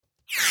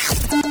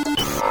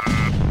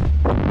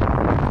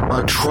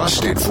A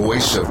trusted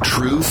voice of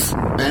truth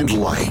and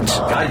light.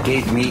 God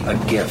gave me a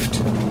gift.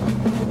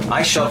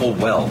 I shovel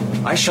well.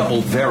 I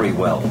shovel very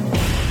well.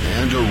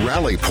 And a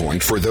rally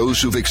point for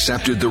those who've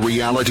accepted the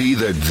reality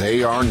that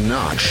they are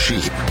not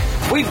sheep.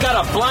 We've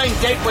got a blind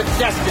date with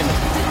destiny.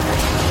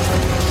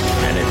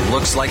 And it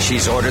looks like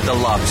she's ordered the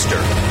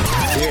lobster.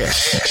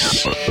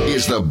 This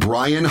is the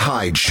Bryan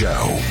Hyde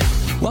Show.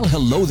 Well,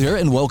 hello there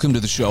and welcome to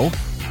the show.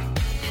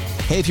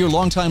 Hey, if you're a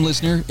long-time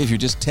listener, if you're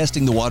just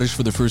testing the waters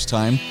for the first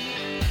time,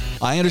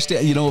 I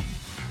understand,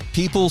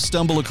 people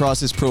stumble across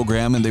this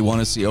program and they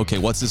want to see, okay,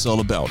 what's this all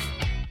about?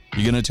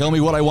 You going to tell me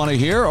what I want to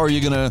hear, or are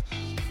you going to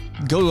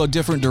go a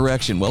different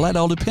direction? Well, that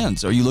all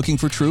depends. Are you looking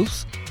for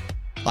truth?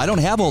 I don't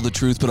have all the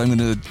truth, but I'm going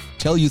to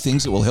tell you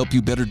things that will help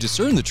you better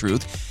discern the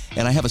truth.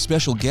 And I have a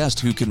special guest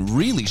who can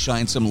really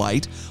shine some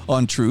light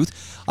on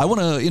truth. I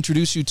want to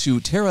introduce you to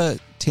Tara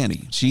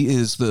Tenney. She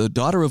is the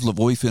daughter of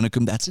Lavoy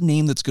Finicum. That's a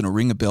name that's going to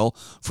ring a bell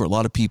for a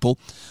lot of people.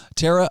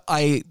 Tara,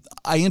 I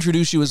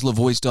introduce you as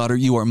Lavoy's daughter.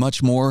 You are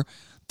much more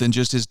than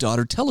just his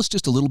daughter. Tell us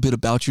just a little bit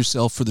about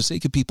yourself for the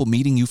sake of people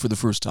meeting you for the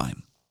first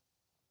time.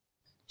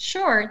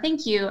 Sure.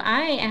 Thank you.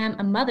 I am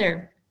a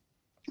mother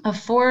of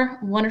 4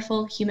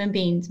 wonderful human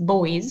beings,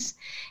 boys,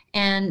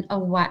 and a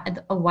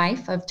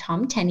wife of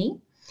Tom Tenney,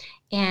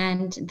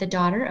 and the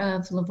daughter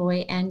of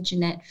Lavoy and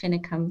Jeanette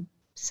Finicum.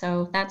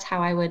 So that's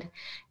how I would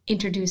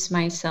introduce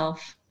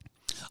myself.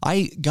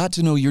 I got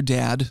to know your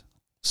dad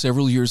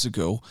several years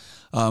ago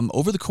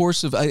over the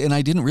course of, and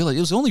I didn't realize, it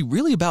was only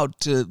really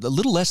about a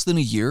little less than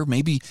a year,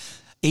 maybe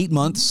 8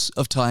 months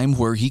of time,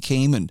 where he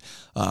came and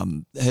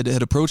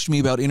had approached me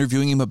about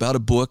interviewing him about a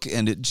book.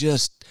 And it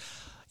just,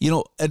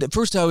 at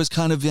first I was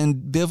kind of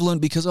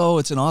ambivalent because,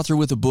 it's an author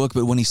with a book.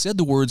 But when he said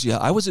the words,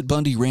 I was at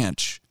Bundy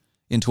Ranch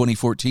in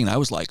 2014, I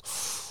was like,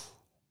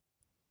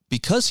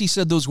 because he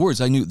said those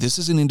words, I knew this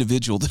is an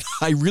individual that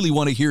I really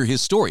want to hear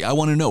his story. I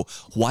want to know,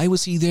 why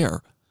was he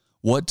there?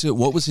 What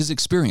was his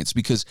experience?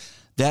 Because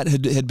that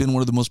had been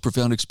one of the most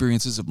profound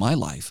experiences of my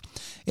life.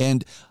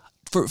 And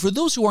for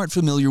those who aren't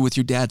familiar with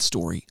your dad's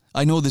story,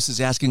 I know this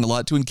is asking a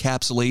lot to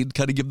encapsulate,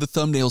 kind of give the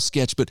thumbnail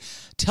sketch, but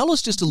tell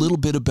us just a little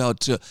bit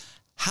about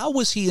how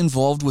was he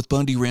involved with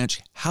Bundy Ranch?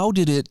 How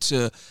did it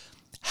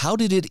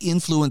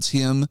influence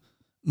him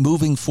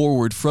moving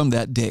forward from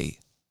that day?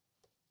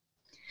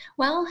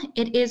 Well,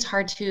 it is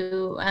hard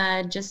to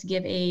just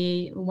give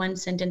a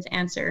one-sentence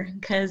answer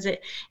because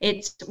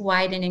it's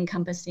wide and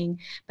encompassing.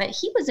 But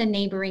he was a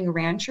neighboring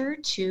rancher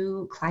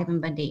to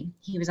Cliven Bundy.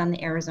 He was on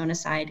the Arizona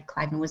side.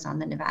 Cliven was on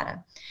the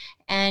Nevada.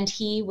 And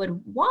he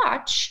would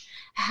watch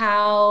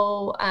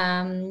how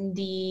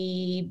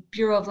the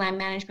Bureau of Land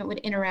Management would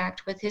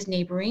interact with his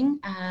neighboring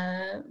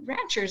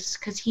ranchers,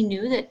 because he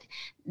knew that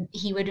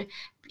he would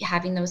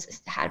have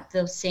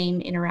those same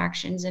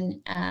interactions,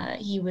 and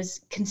he was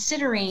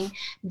considering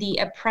the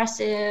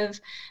oppressive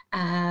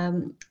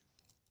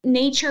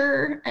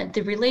nature,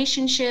 the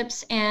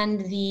relationships,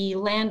 and the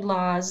land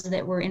laws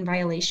that were in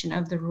violation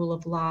of the rule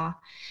of law.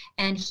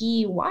 And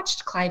he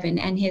watched Cliven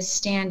and his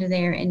stand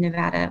there in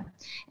Nevada,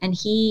 and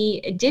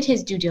he did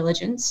his due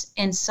diligence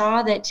and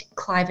saw that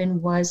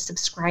Cliven was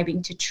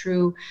subscribing to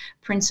true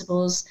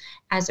principles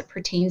as it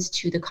pertains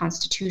to the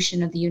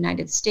Constitution of the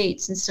United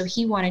States. And so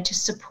he wanted to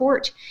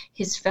support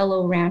his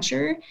fellow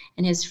rancher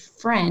and his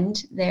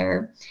friend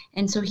there.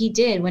 And so he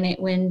did.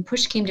 When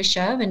push came to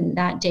shove, and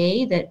that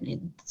day that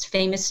it's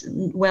famous,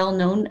 well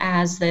known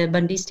as the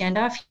Bundy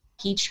standoff,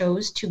 he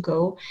chose to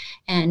go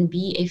and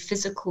be a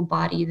physical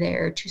body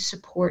there to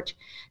support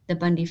the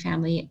Bundy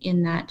family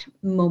in that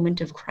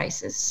moment of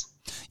crisis.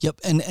 Yep,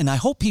 and I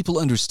hope people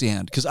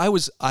understand, because I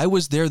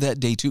was there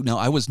that day too. Now,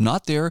 I was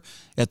not there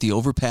at the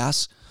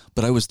overpass,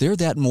 but I was there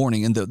that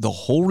morning, and the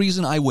whole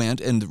reason I went,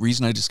 and the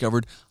reason I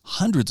discovered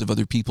hundreds of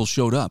other people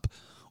showed up,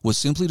 was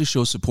simply to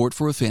show support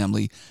for a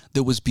family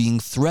that was being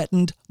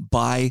threatened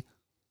by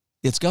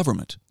its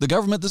government. The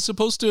government that's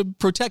supposed to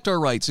protect our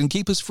rights and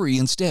keep us free,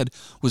 instead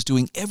was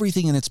doing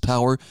everything in its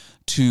power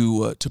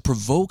to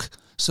provoke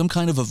some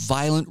kind of a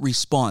violent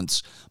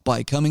response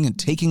by coming and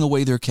taking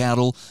away their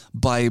cattle,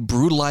 by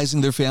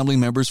brutalizing their family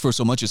members for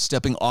so much as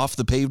stepping off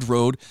the paved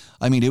road.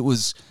 I mean, it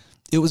was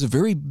a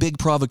very big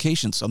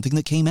provocation, something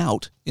that came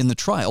out in the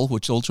trial,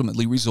 which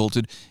ultimately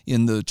resulted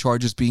in the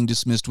charges being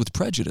dismissed with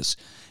prejudice.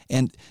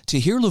 And to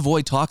hear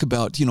Lavoy talk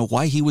about,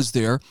 why he was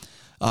there,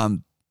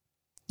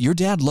 your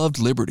dad loved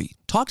liberty.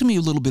 Talk to me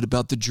a little bit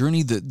about the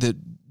journey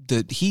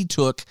that he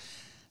took,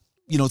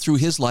 through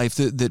his life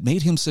that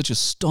made him such a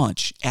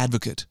staunch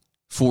advocate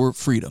for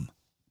freedom.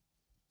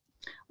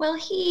 Well,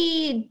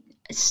 he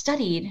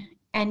studied,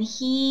 and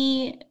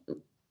he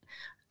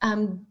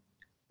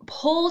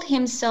pulled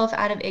himself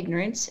out of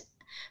ignorance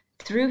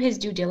through his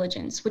due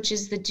diligence, which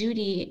is the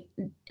duty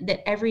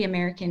that every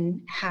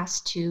American has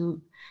to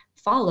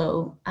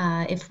follow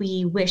if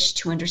we wish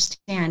to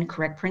understand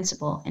correct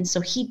principle. And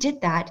so he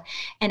did that.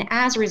 And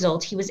as a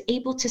result, he was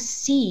able to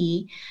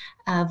see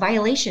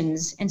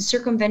violations and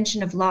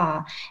circumvention of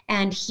law.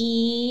 And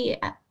he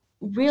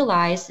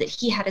realized that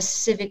he had a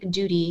civic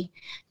duty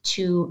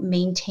to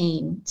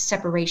maintain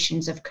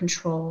separations of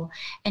control,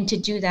 and to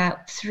do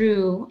that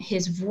through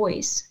his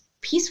voice,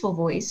 peaceful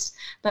voice,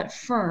 but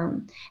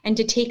firm, and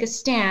to take a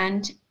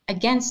stand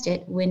against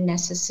it when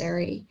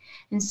necessary.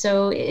 And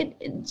so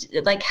it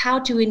like how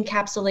to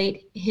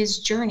encapsulate his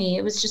journey.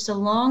 It was just a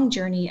long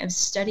journey of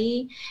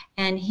study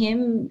and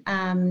him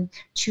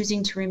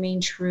choosing to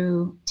remain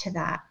true to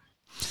that.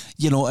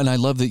 You know, and I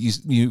love that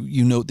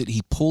you note that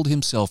he pulled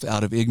himself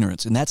out of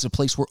ignorance, and that's a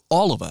place where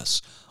all of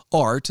us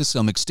are to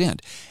some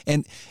extent.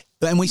 And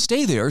we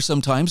stay there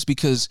sometimes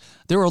because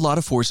there are a lot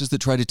of forces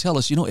that try to tell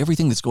us,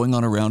 everything that's going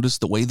on around us,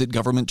 the way that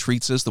government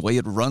treats us, the way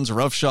it runs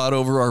roughshod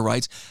over our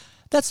rights,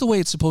 that's the way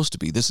it's supposed to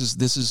be. This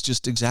is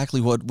just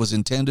exactly what was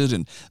intended,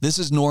 and this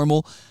is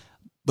normal.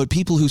 But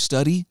people who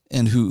study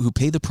and who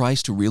pay the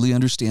price to really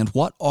understand,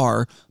 what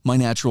are my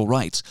natural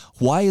rights?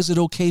 Why is it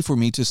okay for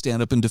me to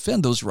stand up and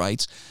defend those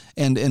rights?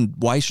 And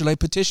why should I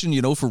petition,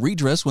 for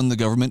redress when the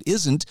government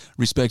isn't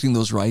respecting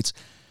those rights?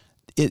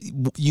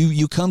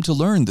 You come to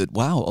learn that,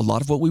 wow, a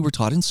lot of what we were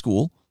taught in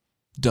school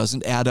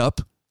doesn't add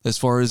up as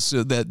far as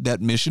that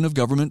mission of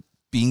government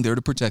being there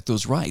to protect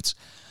those rights.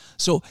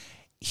 So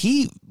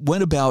he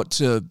went about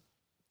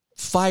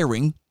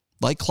firing,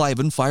 like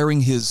Cliven,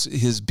 firing his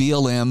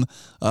BLM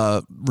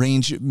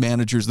range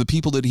managers, the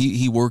people that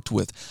he worked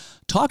with.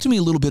 Talk to me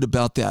a little bit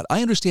about that.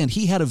 I understand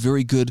he had a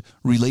very good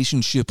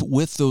relationship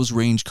with those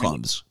range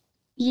comms.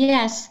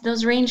 Yes,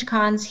 those range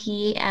cons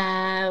he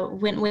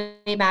went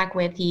way back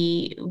with.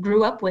 He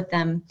grew up with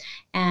them,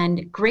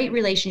 and great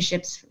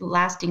relationships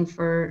lasting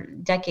for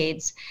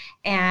decades.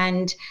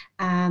 And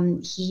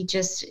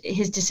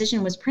his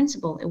decision was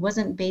principle. It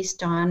wasn't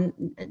based on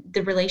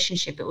the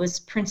relationship. It was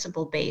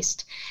principle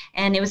based.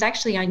 And it was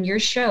actually on your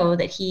show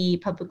that he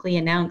publicly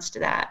announced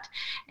that.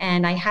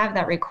 And I have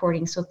that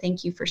recording. So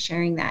thank you for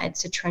sharing that.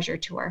 It's a treasure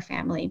to our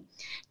family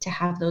to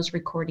have those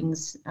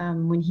recordings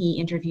when he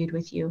interviewed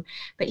with you.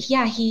 But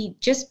yeah, he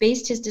just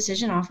based his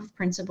decision off of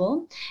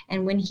principle.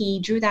 And when he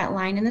drew that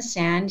line in the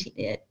sand,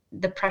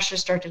 the pressure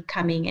started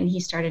coming, and he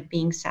started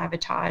being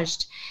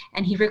sabotaged.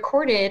 And he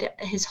recorded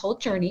his whole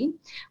journey,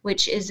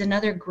 which is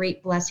another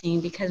great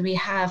blessing, because we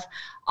have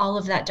all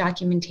of that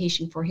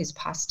documentation for his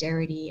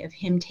posterity of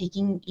him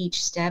taking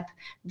each step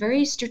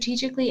very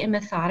strategically and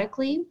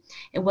methodically.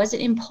 It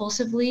wasn't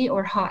impulsively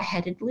or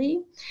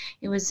hot-headedly.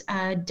 It was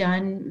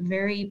done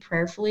very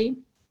prayerfully,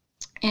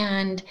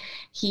 and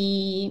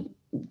he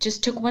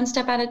just took one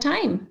step at a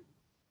time.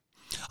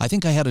 I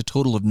think I had a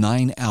total of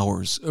 9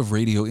 hours of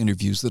radio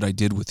interviews that I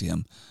did with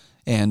him.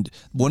 And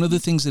one of the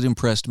things that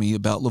impressed me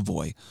about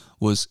Lavoie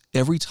was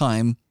every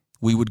time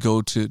we would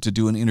go to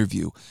do an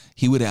interview,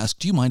 he would ask,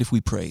 do you mind if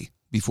we pray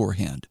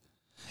beforehand?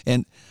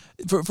 And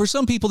for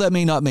some people that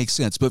may not make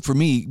sense, but for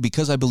me,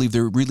 because I believe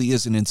there really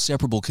is an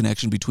inseparable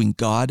connection between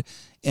God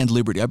and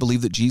liberty, I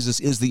believe that Jesus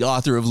is the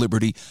author of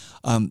liberty,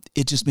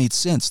 it just made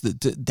sense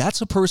that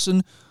that's a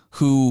person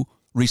who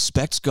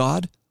respects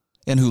God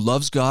and who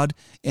loves God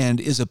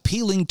and is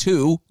appealing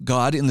to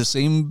God in the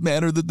same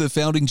manner that the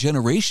founding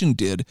generation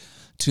did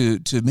to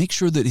make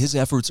sure that his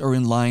efforts are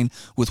in line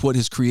with what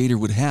his creator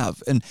would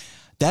have. And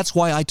that's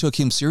why I took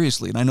him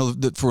seriously. And I know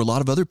that for a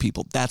lot of other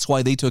people, that's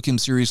why they took him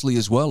seriously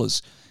as well.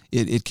 As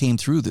it came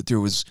through that there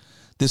was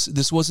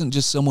this wasn't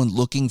just someone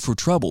looking for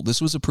trouble.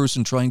 This was a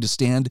person trying to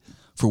stand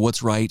for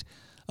what's right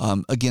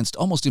against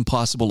almost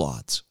impossible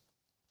odds.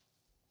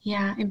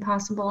 Yeah,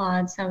 impossible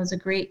odds. That was a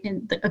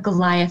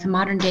Goliath, a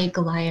modern day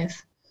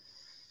Goliath.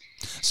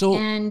 So,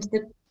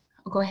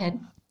 go ahead.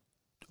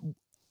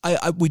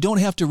 We don't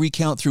have to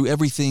recount through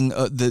everything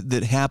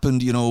that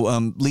happened,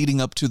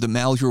 leading up to the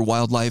Malheur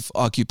wildlife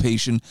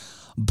occupation,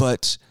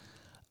 but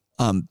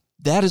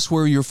that is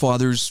where your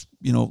father's,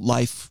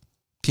 life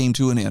came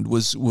to an end.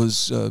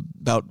 Was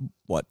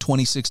about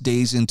 26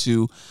 days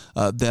into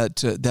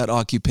that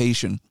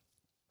occupation.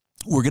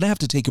 We're going to have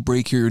to take a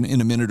break here in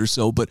a minute or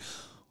so, but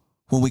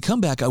when we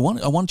come back, I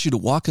want you to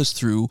walk us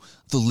through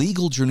the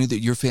legal journey that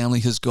your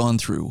family has gone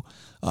through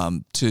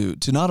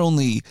to not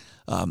only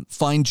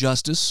find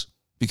justice,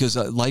 because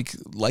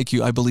like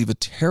you, I believe a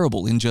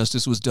terrible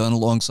injustice was done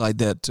alongside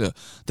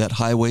that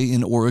highway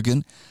in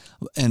Oregon,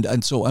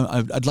 and so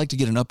I'd like to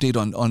get an update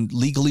on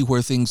legally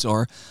where things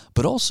are,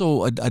 but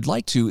also I'd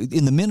like to,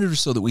 in the minute or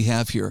so that we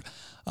have here,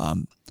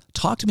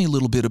 talk to me a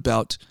little bit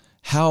about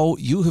how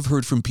you have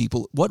heard from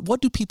people.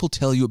 What do people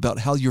tell you about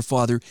how your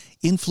father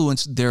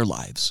influenced their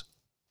lives?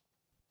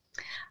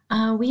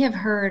 We have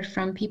heard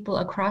from people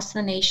across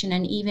the nation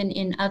and even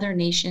in other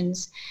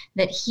nations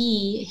that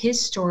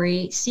his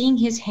story, seeing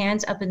his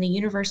hands up in the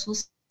universal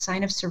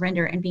sign of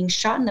surrender and being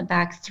shot in the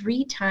back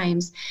 3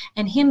 times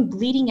and him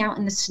bleeding out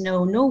in the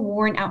snow, no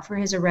warrant out for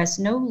his arrest,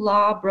 no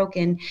law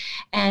broken,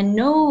 and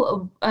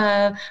no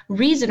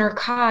reason or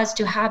cause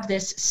to have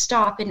this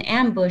stop and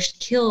ambush,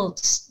 kill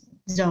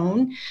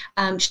zone,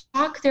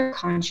 shock their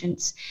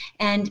conscience.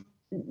 And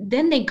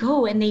then they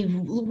go and they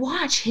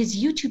watch his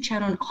YouTube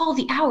channel and all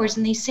the hours,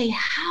 and they say,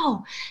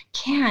 how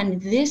can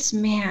this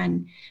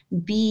man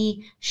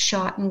be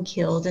shot and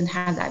killed and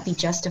have that be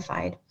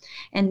justified?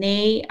 And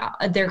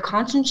their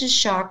conscience is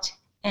shocked,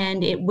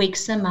 and it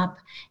wakes them up,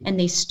 and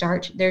they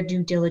start their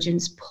due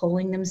diligence,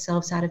 pulling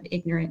themselves out of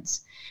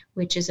ignorance,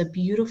 which is a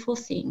beautiful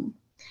thing,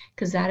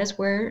 because that is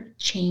where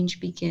change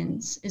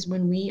begins, is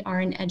when we are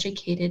an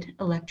educated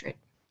electorate.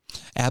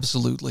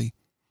 Absolutely.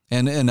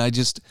 And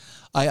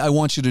I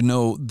want you to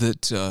know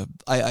that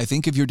I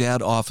think of your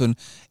dad often,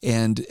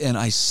 and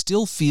I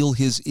still feel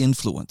his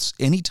influence.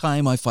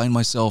 Anytime I find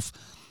myself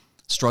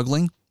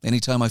struggling,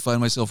 anytime I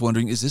find myself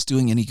wondering, is this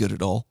doing any good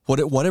at all?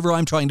 Whatever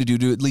I'm trying to do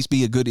to at least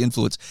be a good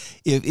influence,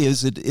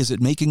 is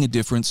it making a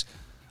difference?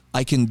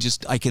 I can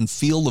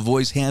feel the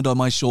voice hand on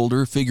my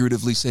shoulder,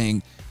 figuratively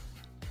saying,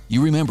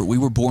 you remember, we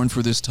were born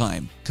for this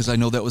time, because I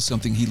know that was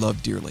something he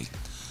loved dearly.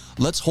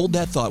 Let's hold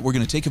that thought. We're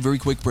going to take a very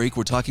quick break.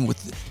 We're talking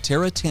with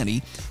Tara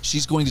Tenney.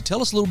 She's going to tell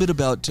us a little bit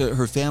about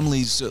her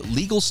family's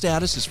legal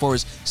status as far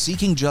as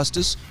seeking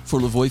justice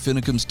for Lavoy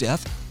Finicum's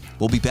death.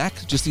 We'll be back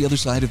just the other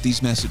side of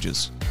these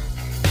messages.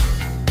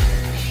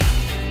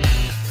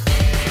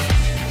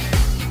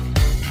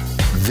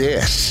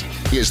 This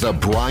is the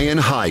Bryan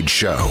Hyde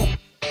Show.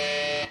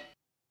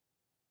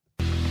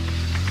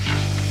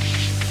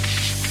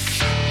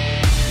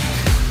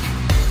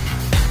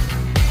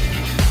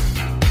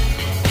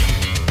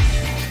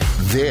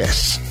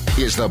 This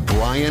is the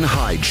Bryan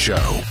Hyde Show.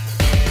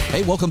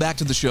 Hey, welcome back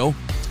to the show.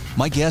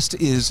 My guest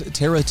is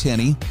Tara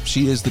Tenney.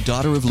 She is the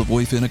daughter of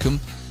Lavoy Finicum,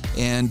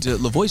 and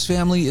Lavoy's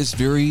family is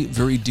very,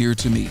 very dear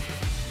to me.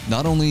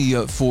 Not only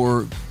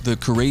for the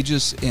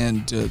courageous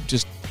and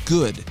just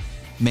good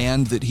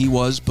man that he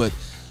was, but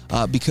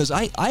because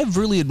I've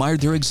really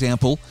admired their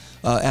example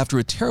after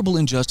a terrible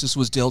injustice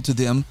was dealt to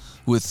them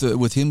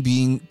with him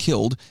being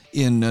killed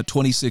in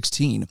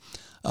 2016.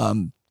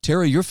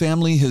 Tara, your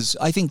family has,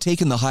 I think,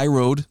 taken the high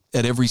road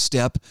at every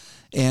step,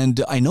 and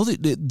I know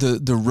that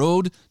the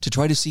road to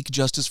try to seek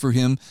justice for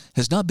him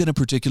has not been a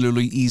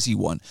particularly easy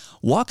one.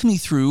 Walk me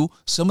through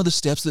some of the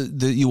steps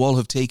that you all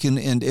have taken,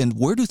 and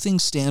where do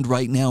things stand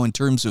right now in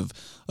terms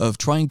of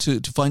trying to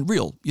find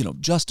real,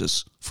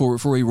 justice for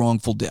a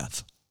wrongful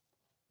death?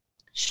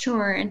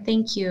 Sure, and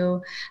thank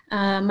you.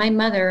 My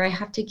mother, I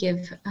have to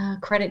give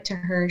credit to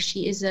her.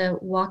 She is a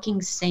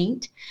walking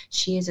saint.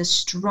 She is a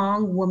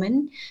strong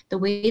woman. The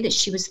way that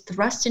she was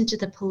thrust into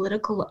the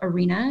political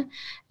arena,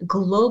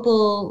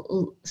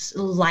 global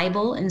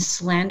libel and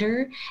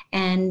slander,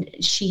 and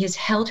she has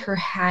held her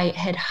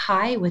head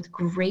high with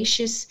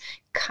gracious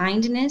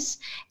kindness,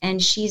 and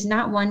she's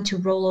not one to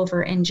roll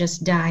over and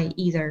just die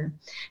either.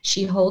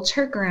 She holds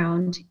her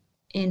ground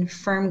in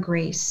firm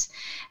grace.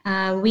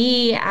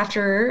 We,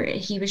 after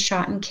he was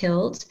shot and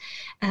killed,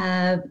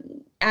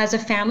 as a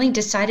family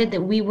decided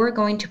that we were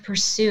going to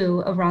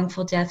pursue a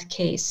wrongful death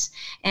case.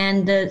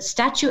 And the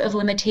statute of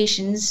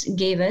limitations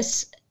gave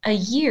us a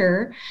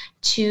year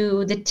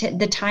to, the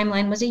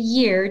timeline was a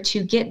year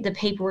to get the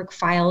paperwork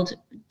filed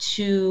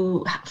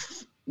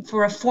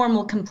for a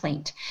formal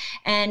complaint.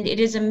 And it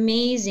is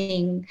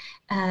amazing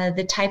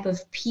the type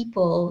of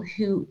people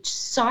who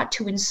sought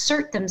to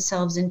insert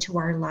themselves into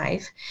our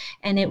life.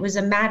 And it was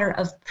a matter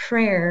of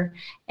prayer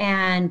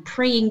and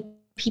praying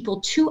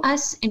people to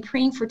us and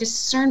praying for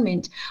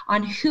discernment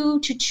on who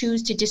to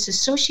choose to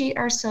disassociate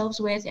ourselves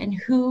with and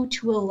who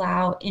to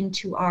allow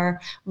into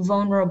our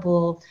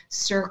vulnerable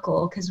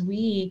circle, because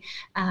we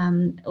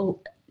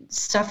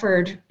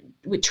suffered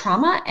with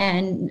trauma,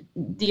 and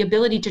the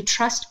ability to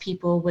trust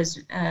people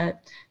was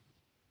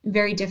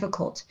very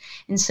difficult.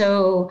 And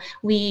so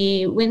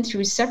we went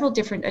through several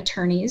different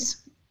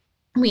attorneys.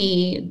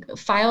 We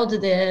filed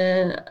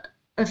the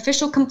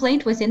official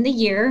complaint within the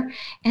year,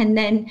 and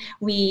then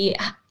we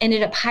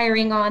ended up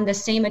hiring on the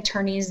same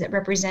attorneys that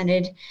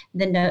represented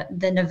the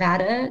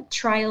Nevada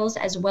trials,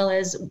 as well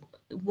as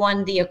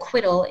won the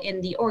acquittal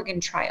in the Oregon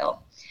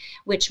trial,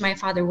 which my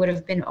father would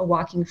have been a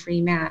walking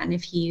free man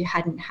if he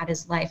hadn't had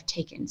his life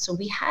taken. So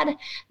we had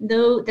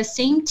the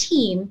same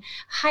team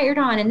hired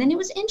on. And then it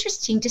was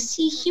interesting to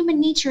see human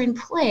nature in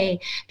play,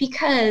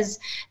 because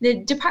the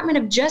Department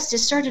of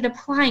Justice started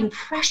applying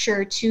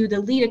pressure to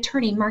the lead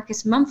attorney,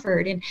 Marcus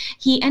Mumford, and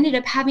he ended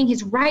up having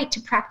his right to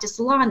practice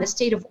law in the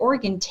state of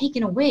Oregon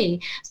taken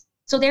away.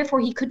 So therefore,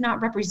 he could not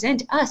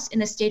represent us in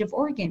the state of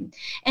Oregon.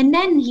 And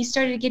then he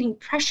started getting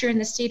pressure in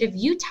the state of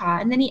Utah,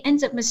 and then he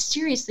ends up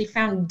mysteriously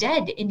found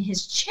dead in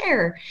his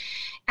chair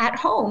at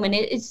home, and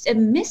it's a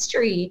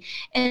mystery.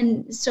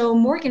 And so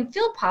Morgan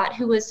Philpott,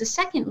 who was the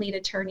second lead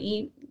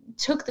attorney,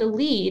 took the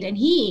lead, and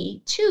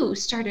he too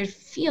started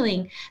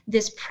feeling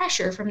this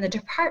pressure from the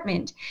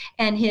department,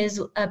 and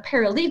his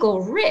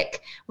paralegal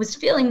Rick was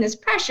feeling this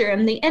pressure,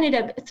 and they ended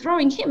up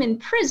throwing him in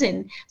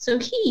prison. So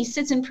he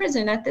sits in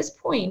prison at this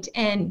point,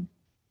 and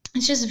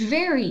it's just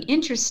very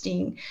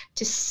interesting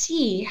to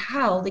see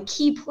how the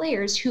key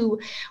players who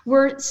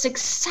were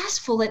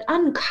successful at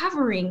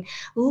uncovering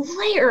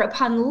layer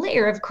upon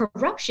layer of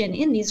corruption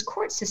in these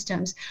court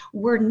systems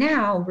were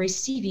now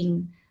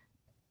receiving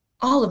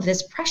all of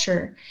this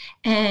pressure.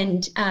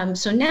 And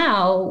so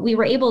now we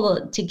were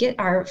able to get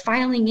our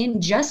filing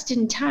in just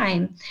in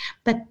time,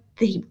 but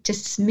they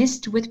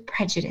dismissed with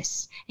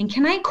prejudice. And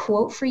can I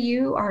quote for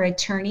you our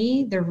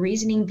attorney, the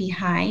reasoning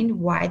behind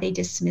why they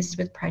dismissed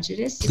with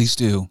prejudice? Please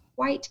do.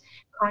 Quite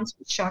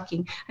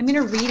shocking. I'm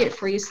going to read it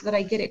for you so that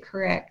I get it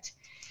correct.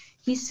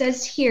 He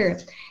says here,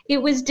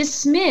 it was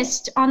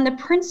dismissed on the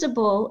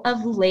principle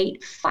of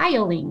late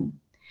filing.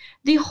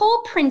 The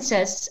whole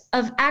process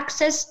of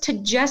access to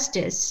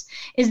justice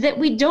is that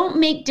we don't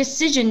make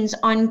decisions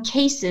on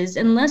cases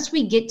unless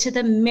we get to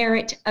the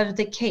merit of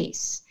the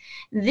case.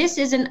 This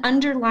is an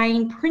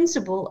underlying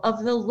principle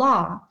of the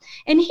law.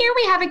 And here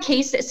we have a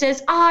case that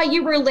says,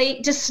 you were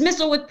late,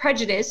 dismissal with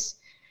prejudice.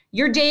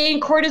 Your day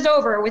in court is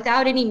over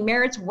without any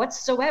merits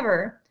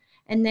whatsoever.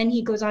 And then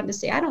he goes on to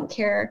say, I don't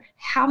care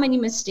how many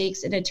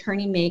mistakes an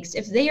attorney makes.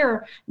 If they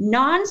are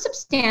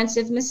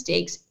non-substantive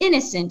mistakes,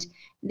 innocent,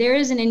 there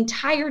is an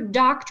entire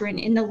doctrine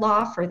in the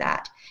law for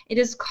that. It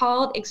is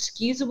called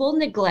excusable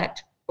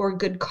neglect or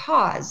good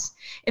cause.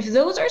 If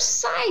those are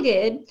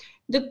cited,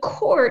 the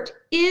court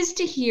is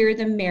to hear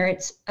the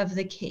merits of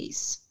the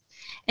case.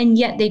 And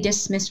yet they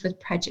dismissed with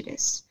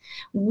prejudice.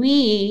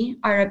 We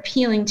are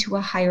appealing to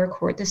a higher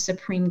court, the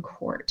Supreme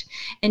Court.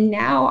 And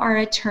now our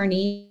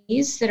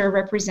attorneys that are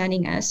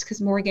representing us,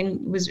 because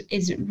Morgan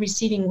is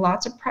receiving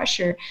lots of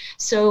pressure.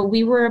 So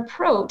we were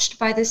approached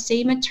by the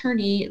same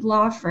attorney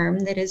law firm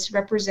that is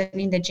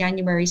representing the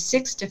January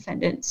 6th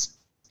defendants,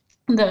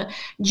 the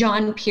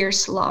John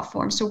Pierce law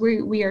firm. So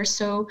we are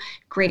so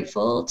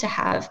grateful to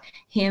have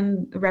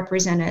him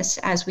represent us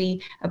as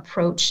we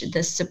approach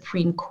the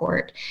Supreme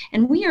Court.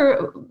 And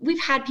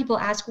we've had people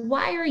ask,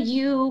 why are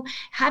you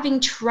having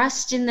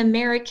trust in the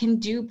American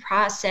due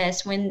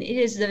process when it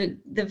is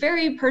the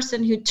very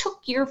person who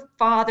took your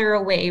father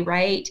away,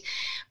 right?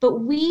 But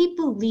we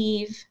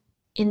believe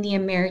in the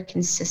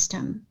American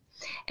system,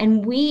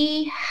 and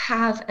we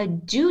have a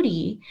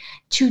duty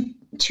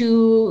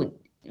to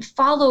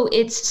follow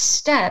its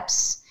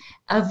steps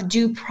of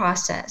due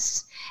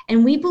process.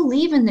 And we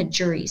believe in the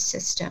jury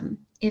system.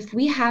 If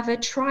we have a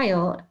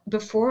trial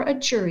before a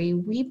jury,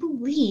 we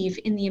believe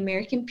in the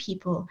American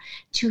people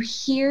to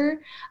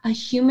hear a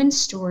human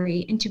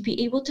story and to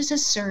be able to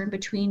discern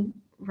between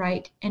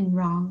right and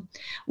wrong.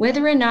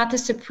 Whether or not the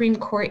Supreme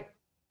Court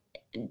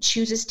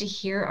chooses to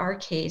hear our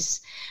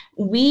case,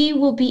 we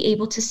will be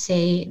able to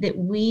say that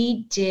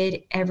we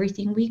did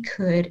everything we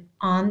could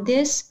on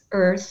this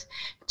earth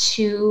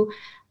to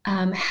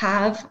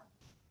have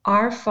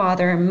our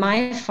father,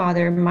 my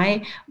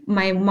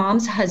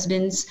mom's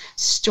husband's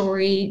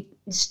story,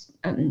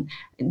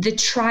 the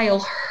trial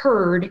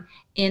heard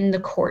in the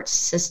court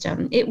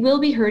system. It will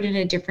be heard in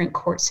a different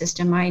court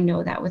system. I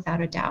know that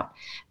without a doubt.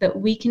 But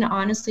we can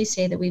honestly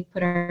say that we've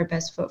put our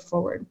best foot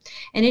forward.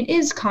 And it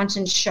is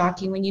conscience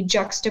shocking when you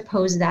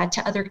juxtapose that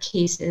to other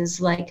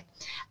cases like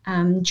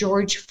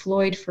George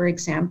Floyd, for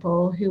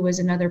example, who was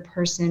another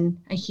person,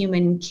 a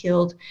human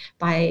killed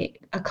by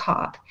a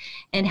cop,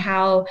 and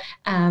how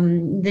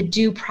the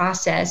due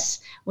process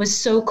was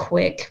so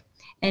quick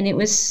and it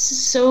was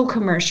so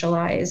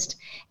commercialized.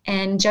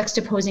 And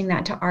juxtaposing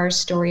that to our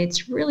story,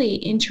 it's really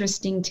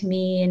interesting to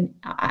me and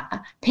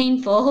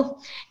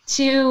painful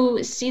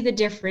to see the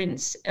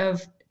difference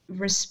of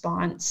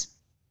response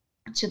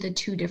to the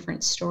two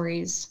different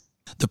stories.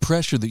 The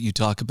pressure that you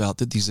talk about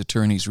that these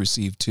attorneys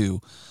receive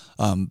too.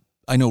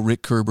 I know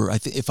Rick Kerber,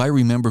 if I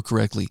remember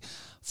correctly,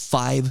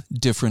 5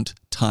 different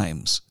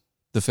times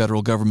the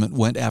federal government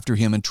went after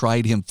him and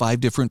tried him 5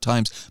 different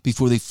times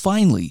before they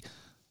finally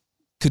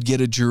could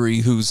get a jury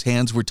whose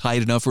hands were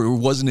tied enough or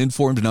wasn't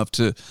informed enough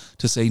to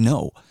say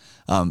no.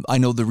 I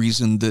know the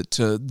reason that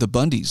the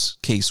Bundy's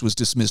case was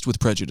dismissed with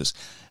prejudice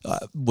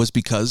was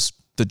because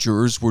the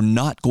jurors were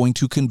not going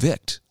to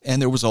convict.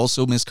 And there was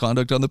also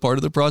misconduct on the part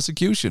of the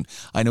prosecution.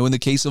 I know in the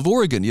case of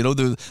Oregon,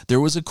 there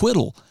was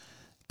acquittal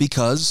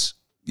because,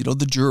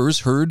 the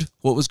jurors heard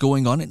what was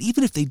going on. And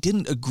even if they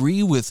didn't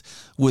agree with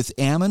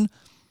Ammon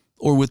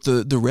or with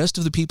the rest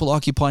of the people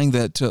occupying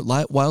that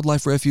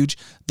wildlife refuge,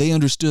 they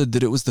understood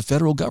that it was the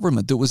federal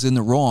government that was in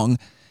the wrong,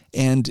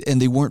 and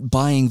they weren't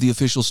buying the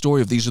official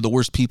story of these are the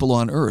worst people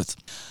on earth.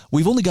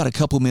 We've only got a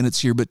couple minutes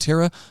here, but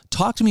Tara,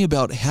 talk to me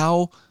about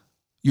how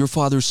your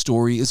father's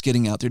story is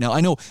getting out there. Now, I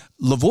know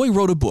Lavoie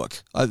wrote a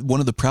book. One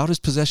of the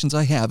proudest possessions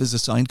I have is a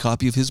signed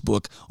copy of his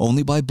book,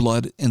 Only by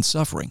Blood and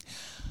Suffering.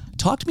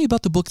 Talk to me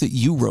about the book that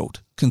you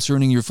wrote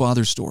concerning your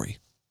father's story.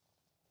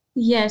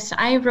 Yes,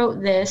 I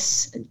wrote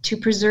this to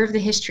preserve the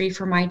history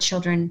for my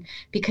children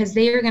because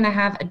they are going to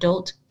have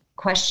adult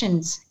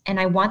questions, and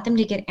I want them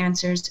to get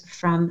answers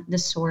from the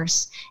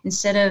source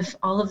instead of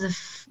all of the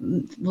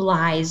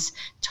lies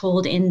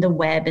told in the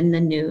web and the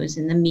news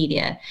and the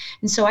media.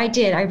 And so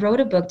I wrote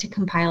a book to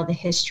compile the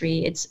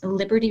history. It's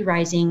Liberty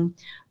Rising,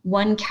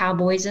 One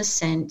Cowboy's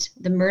Ascent,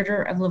 The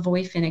Murder of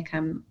Lavoie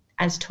Finicum,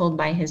 as told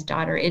by his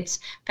daughter. It's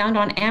found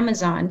on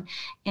Amazon,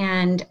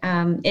 and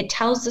it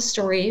tells the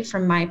story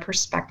from my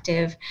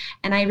perspective.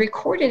 And I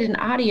recorded an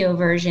audio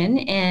version,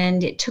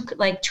 and it took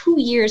like 2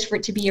 years for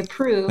it to be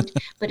approved,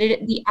 but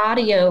the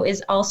audio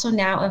is also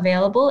now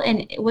available.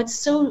 And what's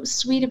so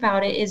sweet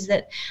about it is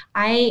that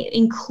I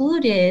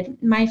included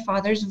my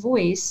father's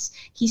voice.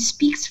 He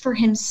speaks for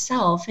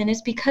himself, and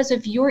it's because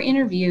of your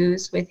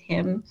interviews with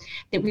him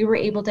that we were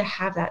able to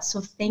have that. So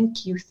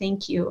thank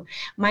you.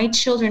 My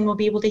children will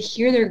be able to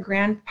hear their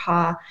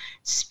grandpa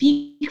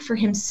speak for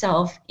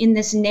himself in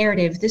this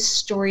narrative, this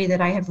story that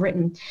I have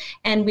written.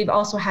 And we've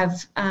also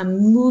have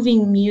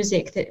moving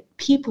music that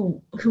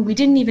people who we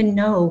didn't even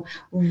know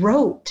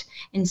wrote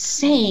and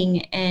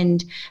sang,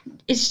 and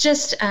it's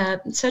just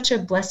such a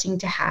blessing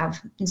to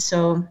have. And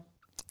so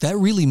that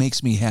really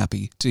makes me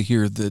happy to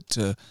hear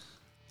that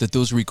that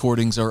those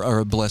recordings are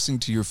a blessing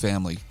to your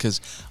family,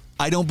 because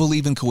I don't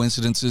believe in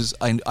coincidences.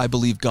 I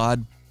believe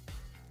God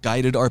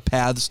guided our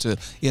paths to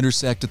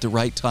intersect at the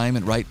right time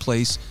and right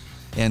place.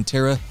 And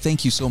Tara,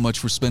 thank you so much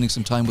for spending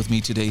some time with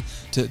me today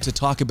to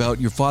talk about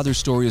your father's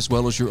story as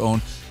well as your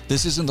own.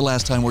 This isn't the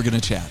last time we're going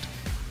to chat.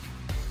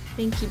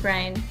 Thank you,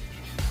 Bryan.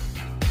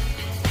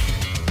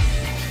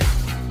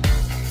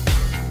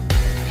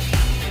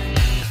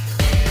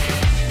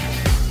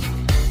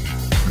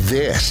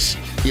 This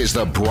is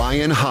the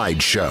Bryan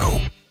Hyde Show.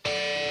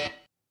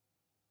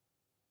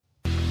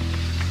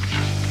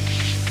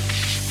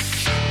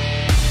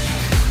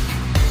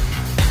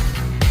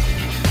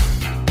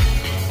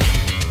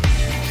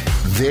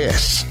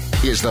 This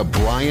is the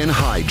Bryan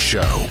Hyde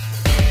Show.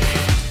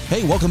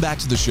 Hey, welcome back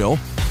to the show.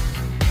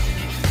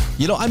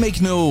 You know, I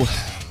make no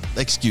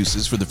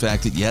excuses for the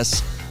fact that,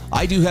 yes,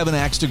 I do have an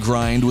axe to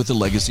grind with the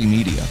legacy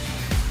media.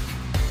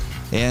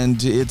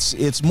 And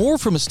it's more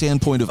from a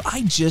standpoint of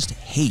I just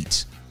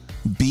hate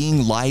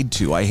being lied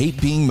to. I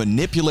hate being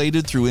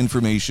manipulated through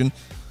information.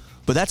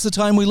 But that's the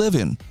time we live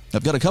in.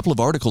 I've got a couple of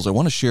articles I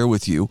want to share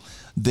with you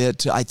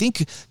that I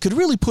think could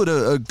really put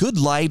a good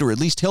light, or at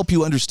least help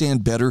you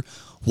understand better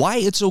why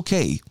it's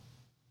okay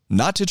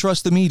not to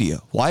trust the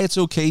media, why it's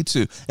okay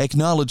to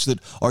acknowledge that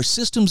our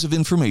systems of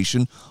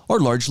information are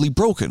largely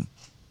broken.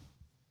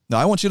 Now,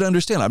 I want you to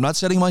understand, I'm not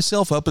setting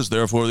myself up as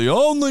therefore the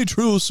only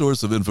true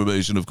source of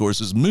information, of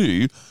course, is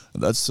me.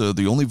 That's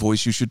the only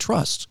voice you should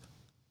trust.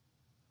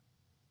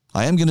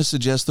 I am going to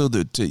suggest, though,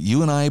 that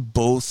you and I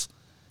both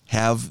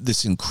have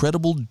this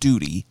incredible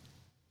duty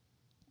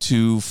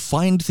to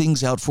find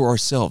things out for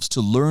ourselves,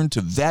 to learn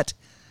to vet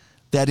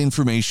that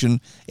information,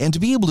 and to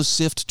be able to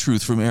sift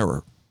truth from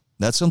error.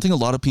 That's something a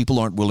lot of people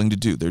aren't willing to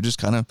do. They're just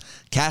kind of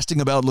casting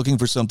about looking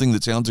for something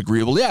that sounds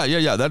agreeable.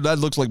 Yeah, that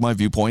looks like my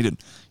viewpoint, and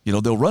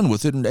they'll run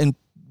with it and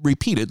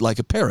repeat it like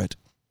a parrot.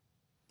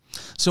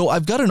 So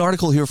I've got an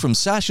article here from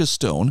Sasha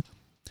Stone,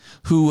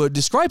 who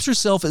describes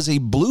herself as a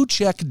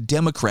blue-check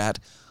Democrat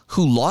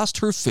who lost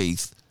her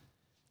faith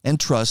and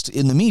trust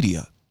in the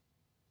media.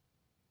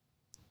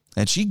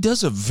 And she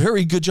does a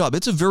very good job.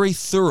 It's a very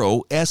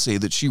thorough essay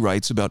that she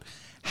writes about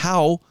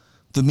how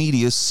the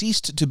media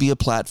ceased to be a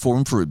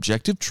platform for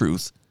objective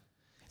truth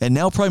and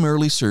now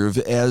primarily serve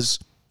as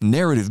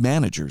narrative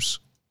managers.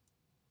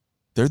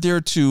 They're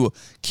there to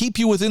keep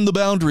you within the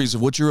boundaries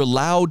of what you're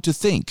allowed to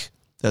think,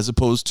 as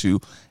opposed to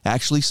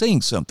actually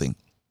saying something.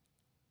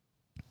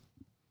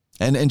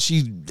 And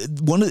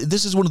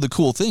this is one of the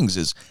cool things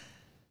is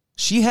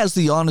she has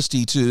the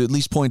honesty to at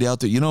least point out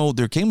that,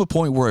 there came a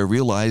point where I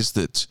realized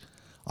that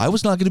I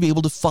was not going to be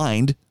able to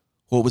find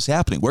what was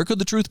happening. Where could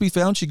the truth be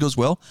found? She goes,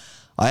 well,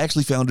 I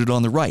actually found it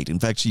on the right. In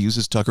fact, she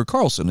uses Tucker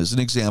Carlson as an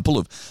example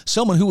of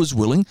someone who was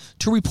willing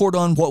to report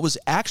on what was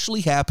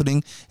actually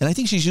happening. And I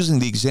think she's using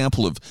the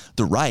example of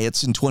the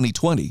riots in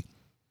 2020.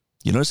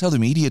 You notice how the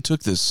media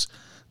took this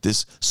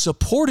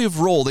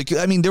supportive role.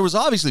 There was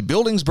obviously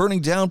buildings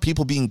burning down,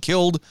 people being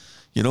killed,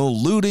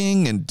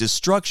 looting and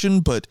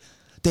destruction, but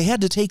they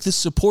had to take this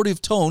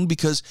supportive tone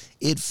because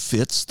it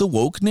fits the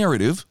woke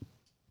narrative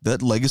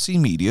that legacy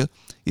media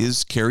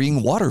is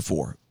carrying water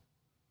for.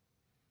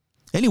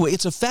 Anyway,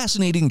 it's a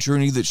fascinating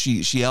journey that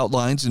she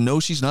outlines, and no,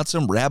 she's not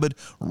some rabid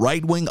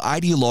right-wing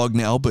ideologue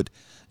now, but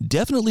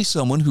definitely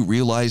someone who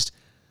realized,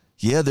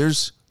 yeah,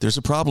 there's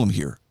a problem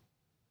here.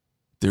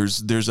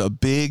 There's a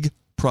big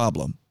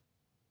problem.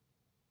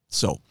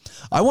 So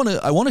I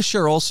want to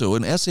share also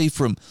an essay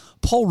from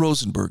Paul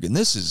Rosenberg, and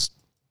this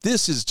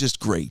is just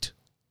great.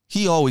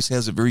 He always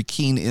has a very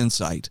keen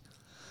insight.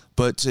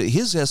 But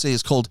his essay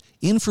is called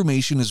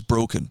Information is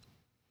Broken.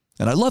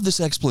 And I love this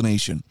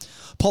explanation.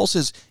 Paul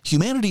says,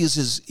 humanity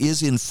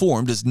is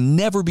informed as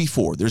never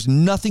before. There's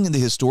nothing in the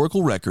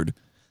historical record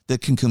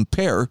that can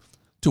compare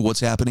to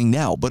what's happening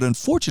now. But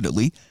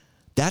unfortunately,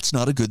 that's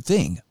not a good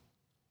thing,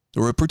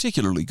 or a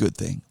particularly good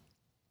thing.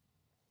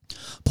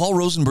 Paul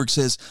Rosenberg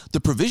says,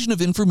 the provision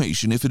of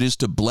information, if it is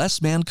to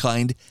bless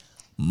mankind,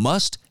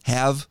 must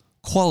have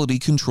quality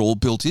control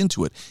built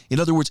into it. In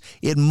other words,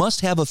 it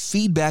must have a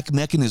feedback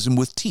mechanism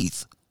with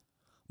teeth.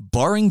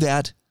 Barring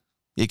that,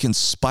 it can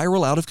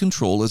spiral out of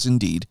control, as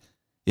indeed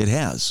it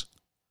has.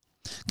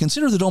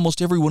 Consider that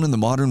almost everyone in the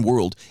modern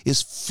world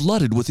is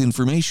flooded with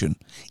information.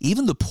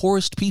 Even the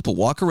poorest people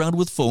walk around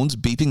with phones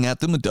beeping at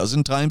them a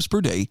dozen times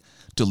per day,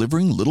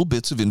 delivering little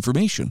bits of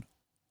information.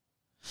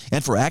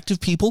 And for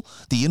active people,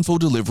 the info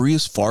delivery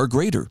is far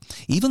greater.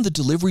 Even the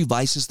delivery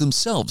devices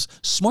themselves,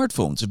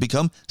 smartphones, have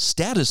become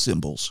status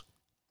symbols.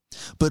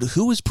 But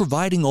who is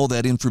providing all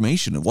that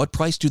information, and what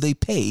price do they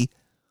pay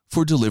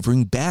for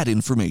delivering bad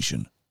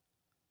information?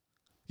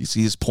 You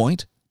see his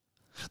point?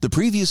 The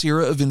previous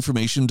era of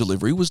information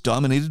delivery was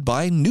dominated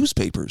by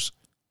newspapers.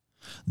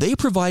 They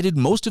provided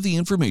most of the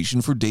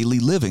information for daily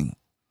living.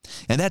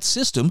 And that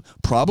system,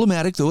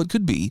 problematic though it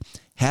could be,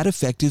 had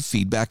effective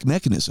feedback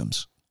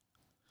mechanisms.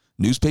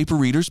 Newspaper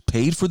readers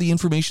paid for the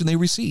information they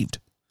received.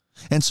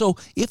 And so,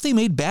 if they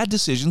made bad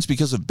decisions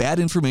because of bad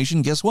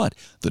information, guess what?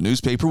 The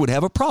newspaper would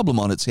have a problem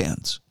on its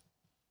hands.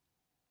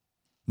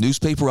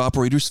 Newspaper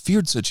operators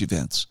feared such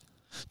events.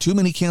 Too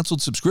many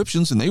canceled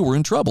subscriptions and they were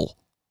in trouble.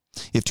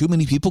 If too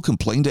many people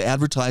complained to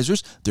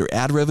advertisers, their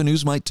ad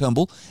revenues might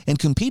tumble, and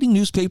competing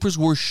newspapers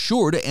were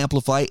sure to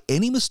amplify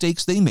any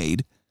mistakes they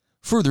made,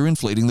 further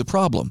inflating the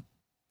problem.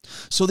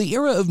 So the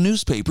era of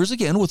newspapers,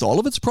 again, with all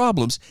of its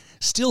problems,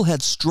 still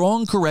had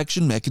strong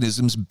correction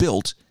mechanisms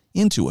built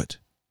into it.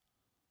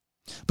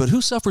 But who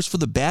suffers for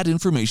the bad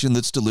information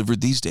that's delivered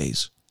these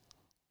days?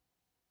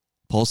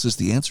 Paul says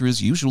the answer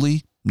is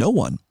usually no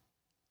one.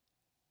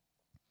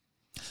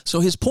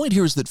 So his point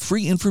here is that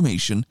free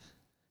information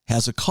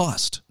has a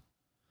cost.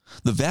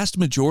 The vast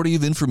majority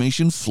of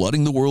information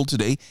flooding the world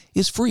today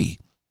is free.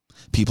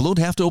 People don't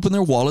have to open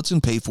their wallets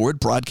and pay for it.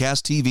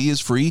 Broadcast TV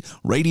is free,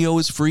 radio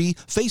is free,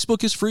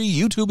 Facebook is free,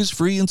 YouTube is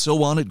free, and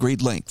so on at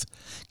great length.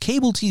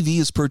 Cable TV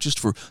is purchased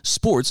for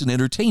sports and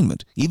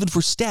entertainment, even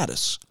for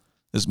status,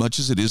 as much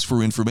as it is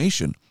for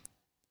information.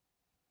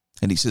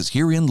 And he says,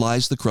 herein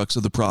lies the crux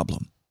of the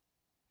problem.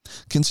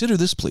 Consider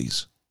this,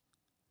 please.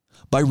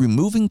 By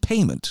removing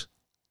payment,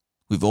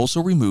 we've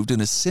also removed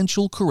an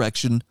essential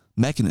correction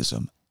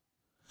mechanism.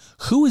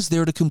 Who is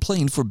there to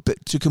complain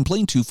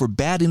to for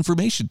bad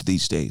information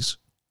these days?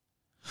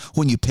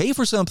 When you pay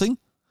for something,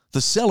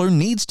 the seller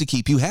needs to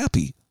keep you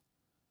happy.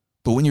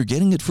 But when you're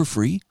getting it for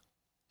free,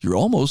 you're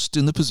almost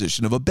in the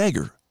position of a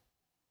beggar.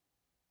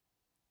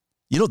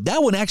 You know,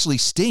 that one actually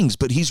stings,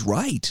 but he's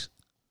right.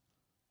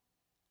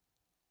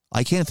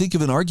 I can't think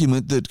of an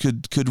argument that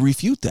could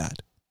refute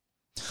that.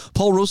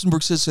 Paul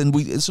Rosenberg says,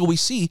 so we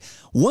see,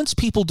 once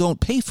people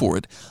don't pay for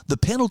it, the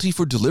penalty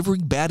for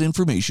delivering bad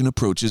information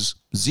approaches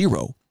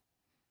zero.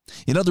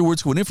 In other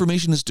words, when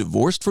information is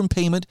divorced from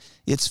payment,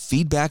 its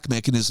feedback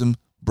mechanism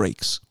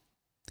breaks.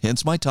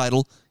 Hence my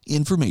title,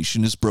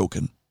 Information is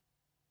Broken.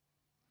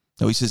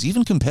 Now he says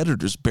even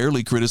competitors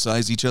barely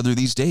criticize each other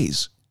these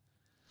days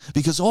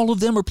because all of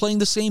them are playing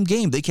the same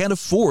game. They can't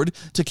afford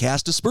to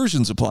cast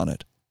aspersions upon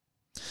it.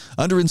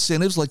 Under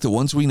incentives like the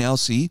ones we now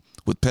see,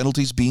 with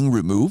penalties being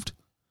removed,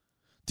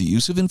 the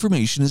use of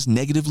information is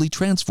negatively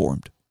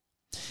transformed.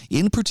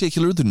 In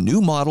particular, the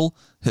new model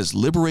has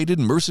liberated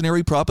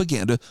mercenary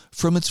propaganda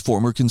from its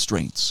former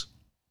constraints.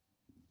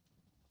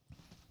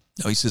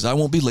 Now, he says, I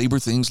won't belabor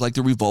things like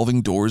the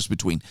revolving doors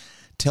between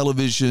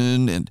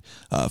television and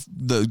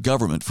the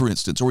government, for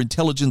instance, or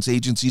intelligence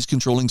agencies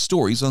controlling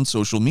stories on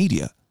social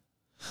media.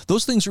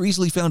 Those things are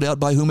easily found out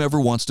by whomever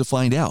wants to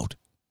find out.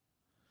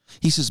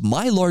 He says,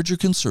 my larger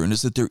concern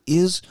is that there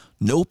is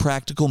no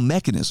practical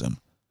mechanism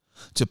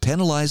to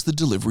penalize the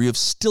delivery of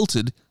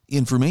stilted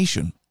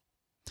information.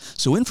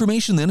 So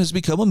information then has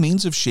become a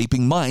means of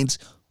shaping minds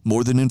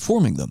more than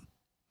informing them.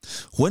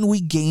 When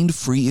we gained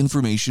free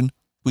information,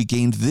 we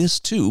gained this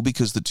too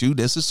because the two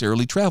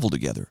necessarily travel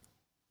together.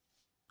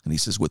 And he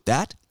says, with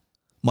that,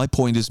 my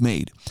point is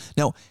made.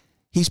 Now,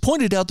 he's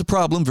pointed out the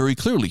problem very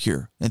clearly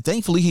here, and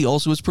thankfully he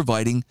also is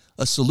providing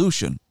a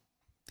solution.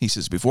 He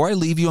says, before I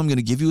leave you, I'm going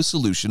to give you a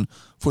solution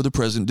for the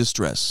present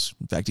distress.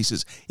 In fact, he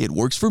says, it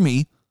works for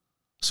me,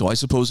 so I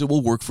suppose it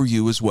will work for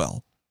you as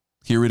well.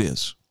 Here it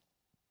is.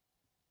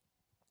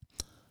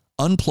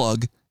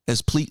 Unplug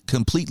as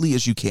completely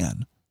as you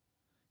can.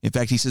 In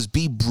fact, he says,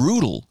 be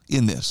brutal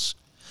in this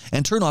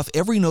and turn off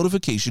every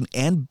notification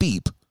and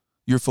beep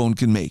your phone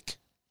can make.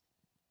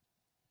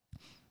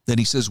 Then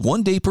he says,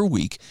 1 day per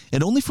week,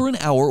 and only for an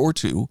hour or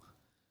two,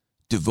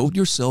 devote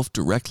yourself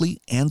directly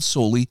and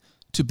solely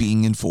to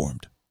being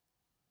informed.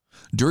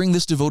 During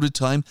this devoted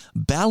time,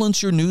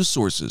 balance your news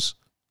sources.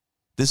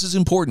 This is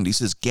important. He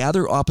says,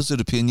 gather opposite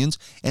opinions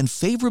and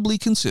favorably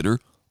consider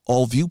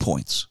all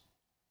viewpoints.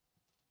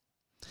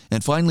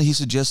 And finally, he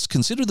suggests,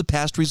 consider the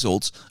past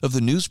results of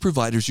the news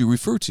providers you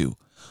refer to.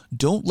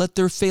 Don't let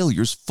their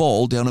failures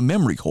fall down a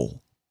memory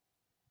hole.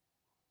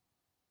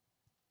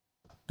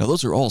 Now,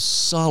 those are all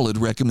solid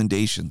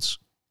recommendations.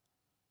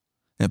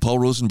 And Paul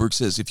Rosenberg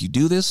says, if you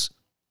do this,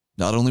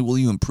 not only will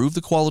you improve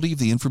the quality of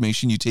the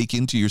information you take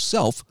into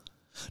yourself,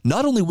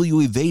 not only will you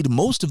evade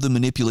most of the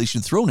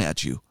manipulation thrown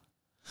at you,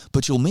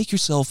 but you'll make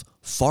yourself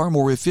far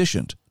more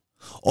efficient.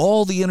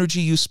 All the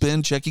energy you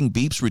spend checking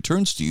beeps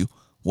returns to you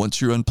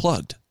once you're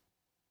unplugged.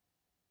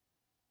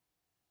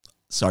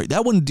 Sorry,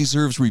 that one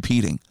deserves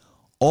repeating.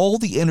 all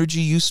the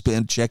energy you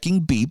spend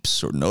checking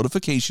beeps or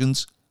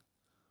notifications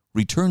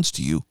returns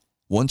to you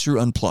once you're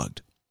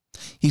unplugged.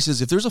 He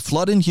says, if there's a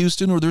flood in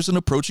Houston or there's an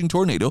approaching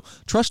tornado,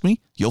 trust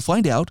me, you'll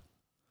find out.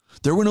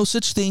 There were no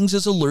such things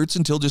as alerts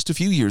until just a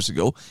few years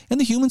ago, and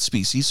the human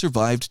species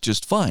survived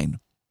just fine.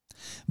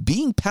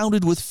 Being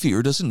pounded with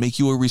fear doesn't make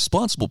you a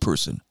responsible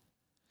person.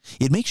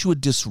 It makes you a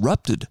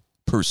disrupted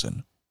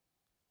person.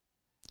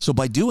 So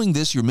by doing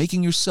this, you're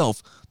making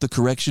yourself the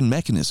correction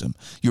mechanism.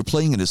 You're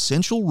playing an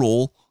essential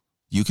role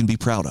you can be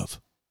proud of.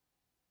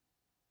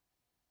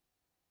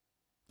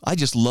 I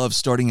just love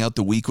starting out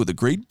the week with a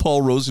great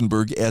Paul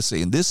Rosenberg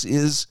essay, and this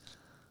is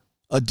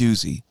a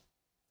doozy.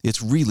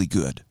 It's really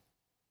good.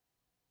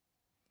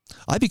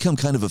 I become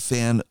kind of a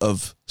fan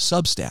of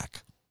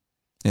Substack.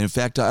 And in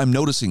fact, I'm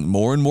noticing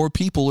more and more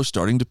people are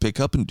starting to pick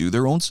up and do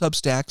their own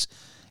Substacks,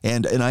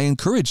 and I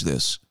encourage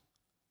this.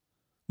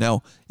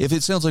 Now, if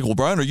it sounds like, well,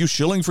 Bryan, are you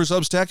shilling for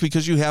Substack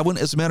because you have one?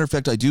 As a matter of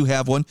fact, I do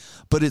have one,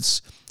 but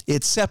it's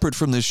separate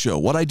from this show.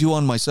 What I do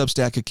on my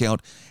Substack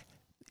account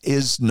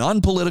is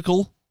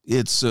non-political.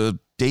 It's a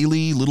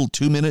daily little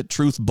 2-minute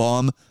truth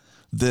bomb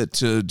that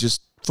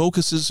just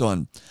focuses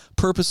on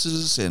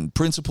purposes and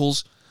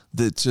principles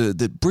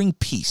that bring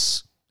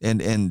peace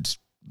and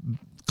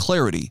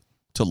clarity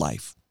to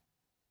life.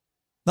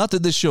 Not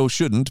that this show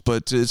shouldn't,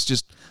 but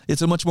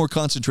it's a much more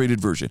concentrated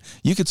version.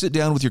 You could sit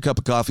down with your cup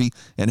of coffee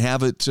and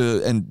have it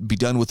and be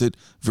done with it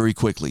very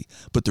quickly.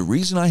 But the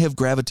reason I have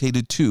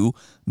gravitated to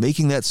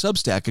making that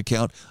Substack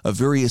account a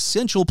very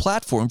essential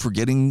platform for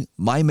getting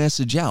my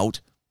message out,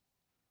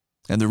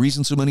 and the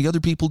reason so many other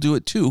people do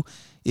it too,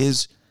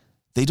 is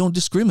they don't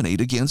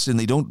discriminate against and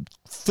they don't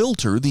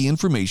filter the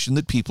information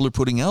that people are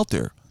putting out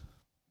there.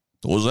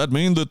 Does that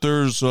mean that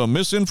there's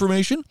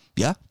misinformation?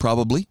 Yeah,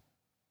 probably.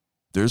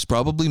 There's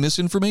probably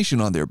misinformation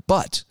on there,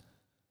 but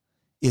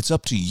it's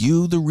up to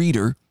you, the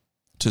reader,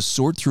 to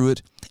sort through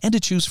it and to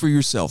choose for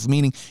yourself,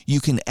 meaning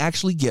you can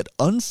actually get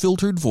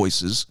unfiltered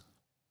voices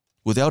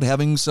without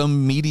having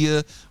some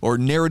media or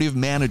narrative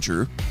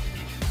manager,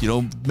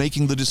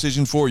 making the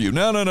decision for you.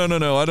 No,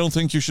 I don't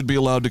think you should be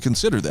allowed to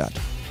consider that.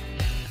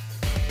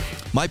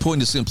 My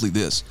point is simply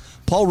this.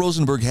 Paul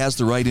Rosenberg has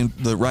the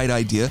right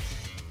idea.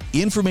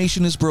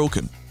 Information is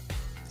broken.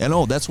 And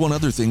that's one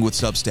other thing with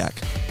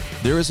Substack.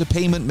 There is a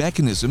payment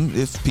mechanism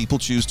if people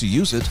choose to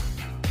use it,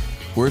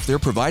 where if they're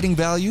providing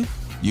value,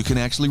 you can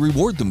actually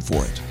reward them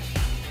for it.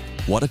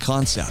 What a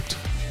concept.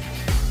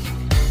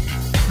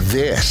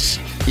 This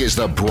is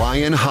the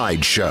Bryan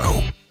Hyde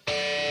Show.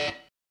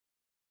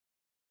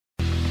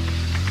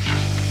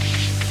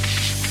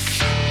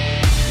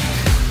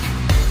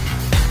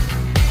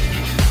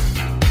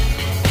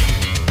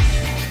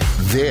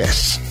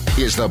 This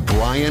is the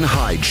Bryan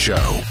Hyde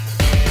Show.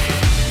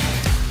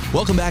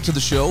 Welcome back to the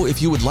show.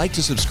 If you would like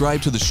to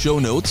subscribe to the show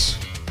notes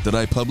that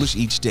I publish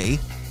each day,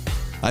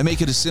 I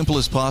make it as simple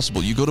as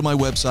possible. You go to my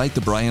website,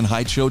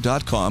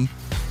 thebryanhydeshow.com.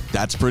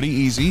 That's pretty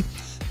easy.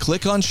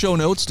 Click on show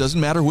notes. Doesn't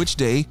matter which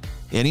day,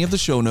 any of the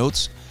show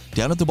notes.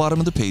 Down at the bottom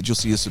of the page, you'll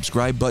see a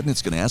subscribe button.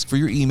 It's going to ask for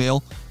your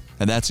email,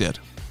 and that's it.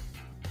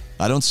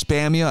 I don't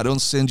spam you. I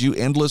don't send you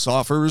endless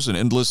offers and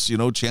endless,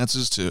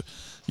 chances to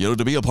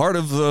be a part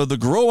of the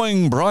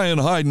growing Bryan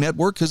Hyde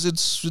network, because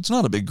it's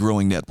not a big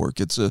growing network.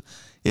 It's a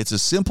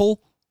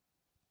simple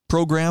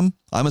program.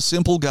 I'm a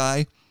simple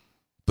guy,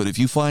 but if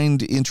you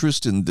find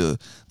interest in the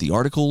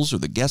articles or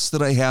the guests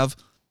that I have,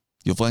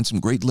 you'll find some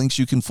great links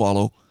you can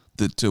follow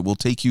that will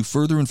take you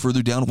further and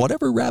further down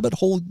whatever rabbit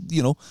hole,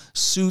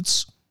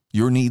 suits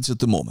your needs at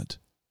the moment.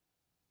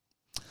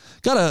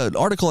 Got an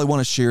article I want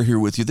to share here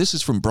with you. This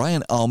is from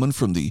Bryan Allman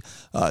from the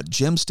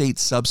Gem State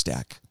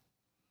Substack.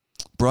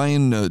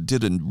 Bryan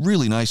did a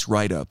really nice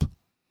write-up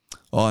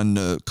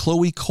on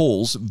Chloe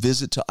Cole's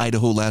visit to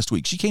Idaho last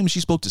week. She came and she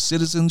spoke to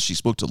citizens, she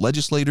spoke to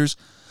legislators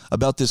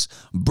about this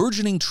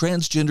burgeoning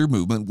transgender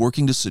movement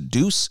working to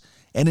seduce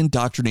and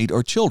indoctrinate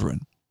our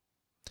children.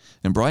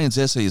 And Bryan's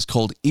essay is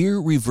called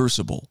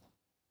Irreversible.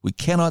 We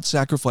cannot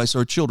sacrifice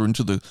our children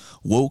to the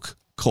woke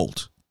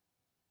cult.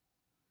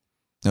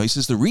 Now, he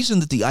says the reason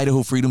that the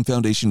Idaho Freedom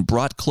Foundation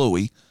brought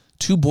Chloe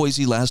to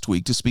Boise last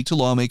week to speak to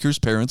lawmakers,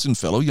 parents, and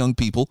fellow young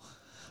people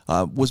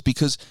was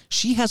because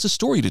she has a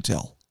story to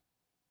tell.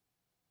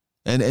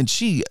 And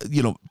she,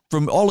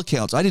 from all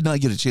accounts, I did not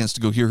get a chance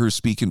to go hear her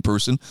speak in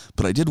person,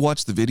 but I did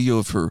watch the video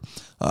of her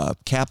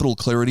Capitol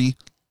Clarity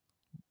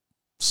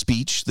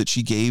speech that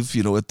she gave,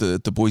 at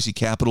the Boise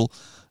Capitol,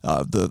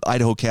 the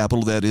Idaho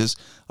Capitol, that is.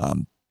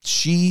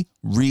 She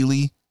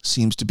really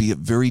seems to be a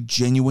very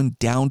genuine,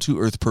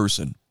 down-to-earth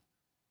person.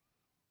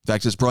 In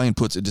fact, as Bryan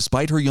puts it,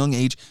 despite her young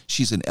age,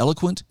 she's an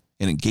eloquent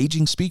and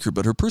engaging speaker,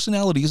 but her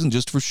personality isn't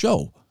just for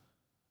show.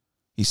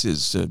 He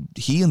says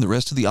he and the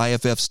rest of the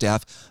IFF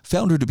staff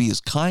found her to be as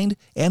kind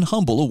and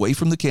humble away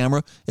from the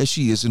camera as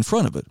she is in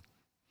front of it.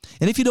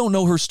 And if you don't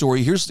know her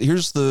story, here's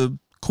the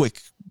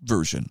quick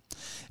version.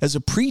 As a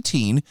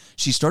preteen,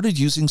 she started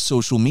using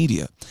social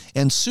media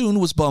and soon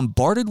was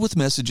bombarded with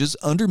messages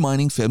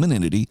undermining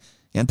femininity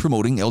and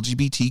promoting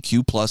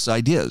LGBTQ+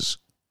 ideas.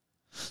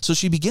 So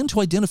she began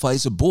to identify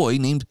as a boy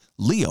named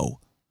Leo,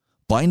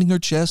 binding her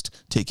chest,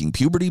 taking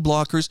puberty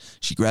blockers.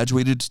 She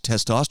graduated to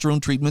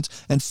testosterone treatments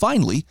and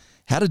finally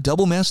had a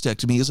double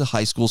mastectomy as a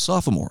high school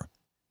sophomore.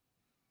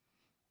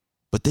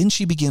 But then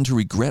she began to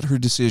regret her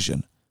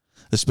decision,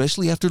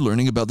 especially after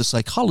learning about the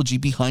psychology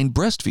behind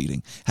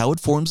breastfeeding, how it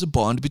forms a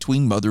bond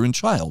between mother and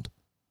child.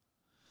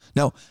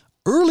 Now,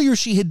 earlier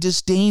she had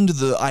disdained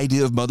the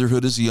idea of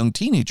motherhood as a young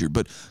teenager,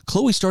 but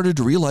Chloe started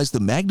to realize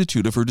the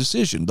magnitude of her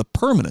decision, the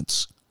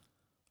permanence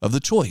of the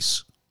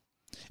choice.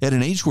 At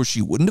an age where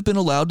she wouldn't have been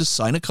allowed to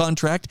sign a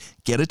contract,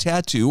 get a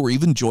tattoo, or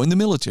even join the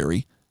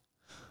military,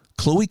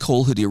 Chloe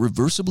Cole had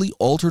irreversibly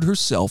altered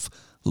herself,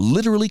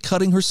 literally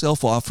cutting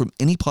herself off from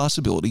any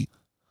possibility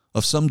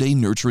of someday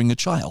nurturing a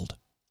child.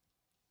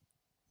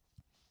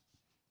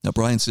 Now,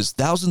 Bryan says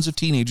thousands of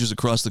teenagers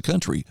across the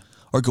country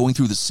are going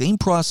through the same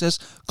process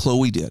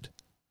Chloe did,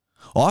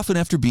 often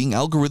after being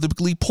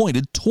algorithmically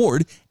pointed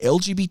toward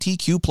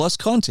LGBTQ plus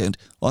content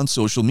on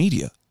social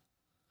media.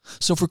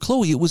 So for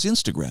Chloe, it was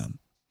Instagram.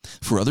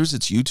 For others,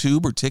 it's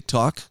YouTube or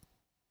TikTok.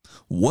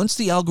 Once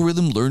the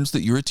algorithm learns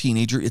that you're a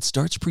teenager, it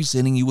starts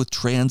presenting you with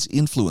trans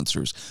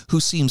influencers who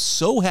seem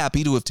so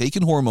happy to have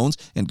taken hormones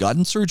and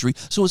gotten surgery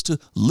so as to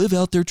live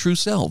out their true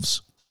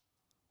selves.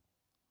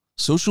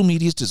 Social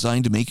media is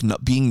designed to make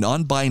being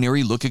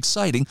non-binary look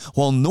exciting,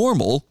 while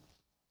normal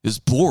is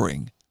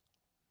boring.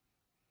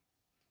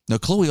 Now,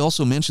 Chloe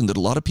also mentioned that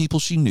a lot of people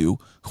she knew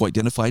who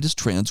identified as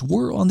trans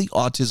were on the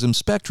autism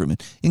spectrum,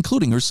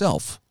 including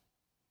herself.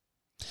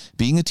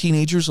 Being a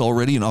teenager is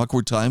already an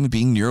awkward time, and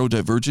being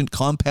neurodivergent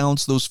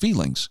compounds those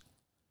feelings.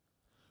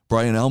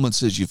 Bryan Allman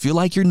says you feel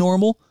like you're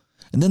normal,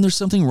 and then there's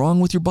something wrong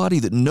with your body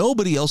that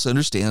nobody else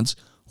understands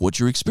what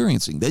you're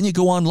experiencing. Then you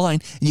go online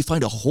and you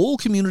find a whole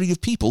community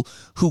of people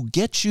who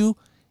get you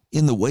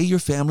in the way your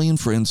family and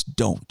friends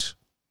don't.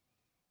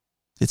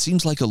 It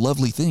seems like a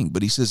lovely thing,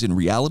 but he says in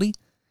reality,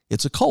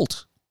 it's a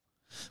cult.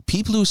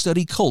 People who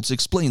study cults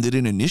explain that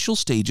in initial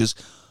stages,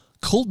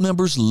 cult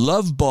members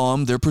love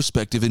bomb their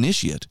prospective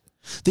initiate.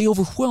 They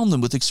overwhelm them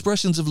with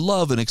expressions of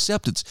love and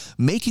acceptance,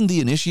 making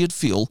the initiate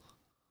feel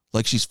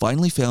like she's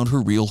finally found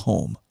her real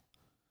home.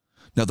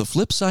 Now, the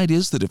flip side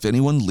is that if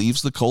anyone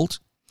leaves the cult,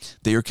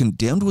 they are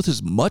condemned with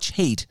as much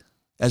hate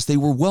as they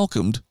were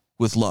welcomed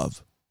with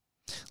love.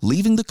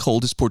 Leaving the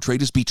cult is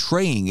portrayed as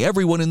betraying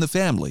everyone in the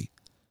family.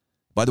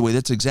 By the way,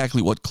 that's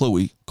exactly what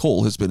Chloe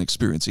Cole has been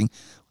experiencing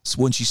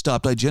when she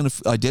stopped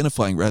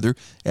identifying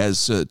as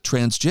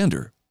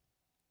transgender.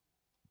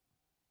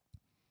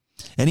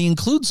 And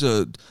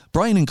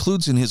Bryan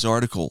includes in his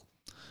article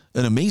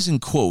an amazing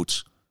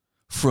quote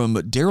from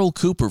Daryl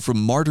Cooper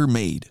from Martyr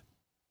Made.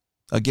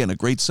 Again, a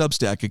great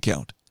Substack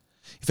account.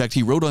 In fact,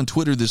 he wrote on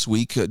Twitter this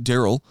week,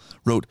 Daryl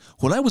wrote,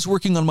 "When I was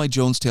working on my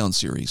Jonestown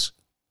series,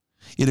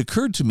 it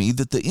occurred to me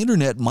that the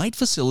internet might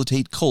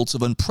facilitate cults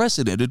of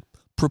unprecedented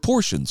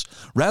proportions.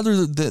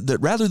 Rather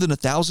than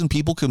 1,000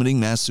 people committing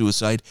mass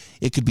suicide,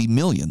 it could be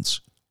millions."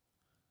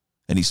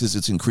 And he says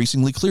it's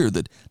increasingly clear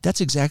that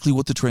that's exactly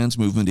what the trans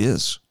movement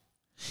is.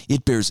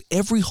 It bears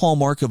every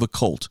hallmark of a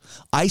cult,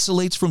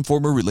 isolates from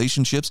former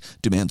relationships,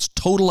 demands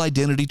total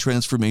identity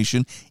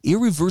transformation,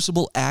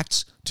 irreversible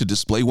acts to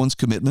display one's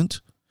commitment,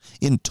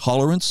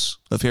 intolerance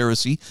of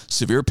heresy,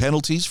 severe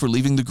penalties for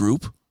leaving the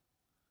group.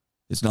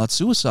 It's not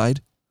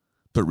suicide,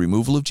 but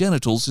removal of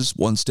genitals is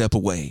one step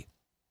away.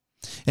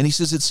 And he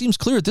says it seems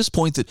clear at this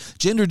point that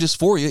gender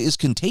dysphoria is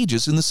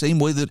contagious in the same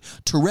way that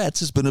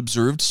Tourette's has been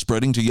observed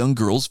spreading to young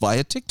girls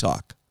via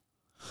TikTok.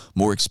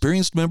 More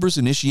experienced members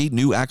initiate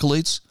new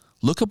accolades.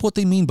 Look up what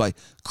they mean by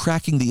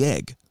cracking the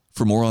egg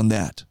for more on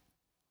that.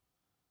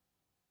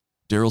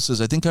 Daryl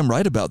says, I think I'm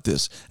right about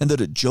this, and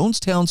that a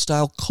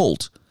Jonestown-style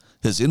cult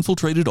has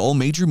infiltrated all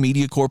major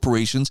media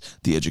corporations,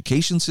 the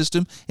education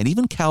system, and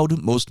even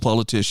cowed most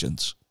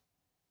politicians.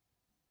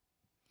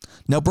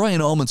 Now,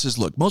 Bryan Allman says,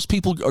 look, most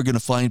people are going to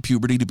find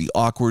puberty to be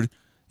awkward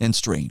and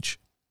strange.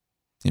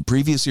 In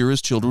previous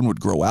eras, children would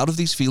grow out of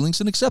these feelings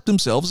and accept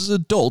themselves as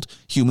adult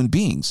human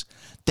beings.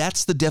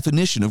 That's the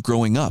definition of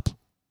growing up.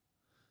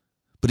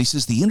 But he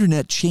says the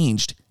internet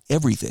changed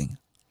everything.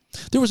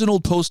 There was an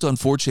old post on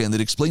 4chan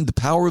that explained the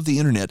power of the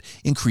internet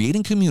in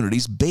creating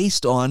communities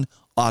based on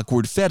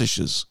awkward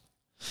fetishes.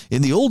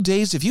 In the old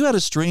days, if you had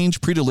a strange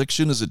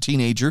predilection as a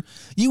teenager,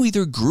 you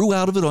either grew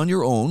out of it on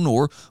your own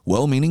or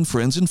well-meaning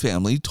friends and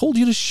family told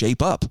you to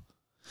shape up.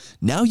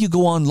 Now you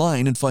go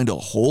online and find a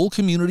whole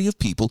community of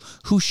people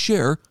who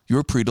share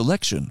your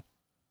predilection.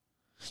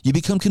 You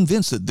become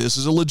convinced that this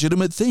is a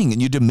legitimate thing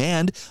and you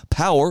demand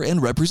power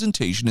and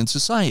representation in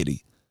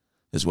society,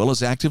 as well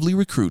as actively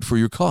recruit for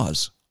your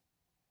cause.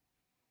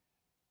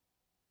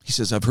 He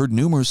says, I've heard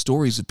numerous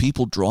stories of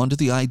people drawn to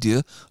the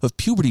idea of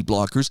puberty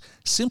blockers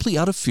simply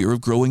out of fear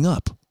of growing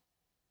up.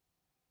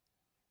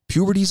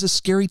 Puberty is a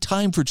scary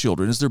time for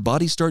children as their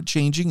bodies start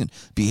changing and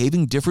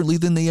behaving differently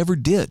than they ever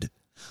did.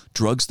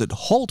 Drugs that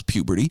halt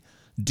puberty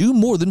do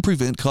more than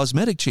prevent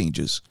cosmetic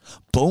changes.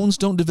 Bones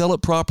don't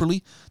develop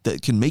properly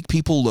that can make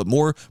people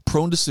more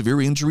prone to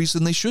severe injuries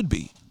than they should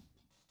be.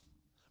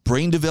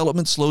 Brain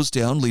development slows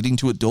down, leading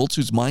to adults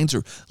whose minds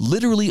are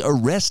literally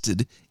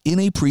arrested in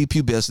a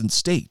prepubescent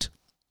state.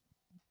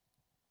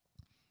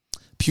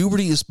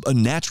 Puberty is a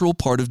natural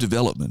part of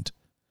development,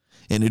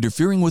 and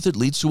interfering with it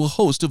leads to a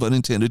host of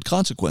unintended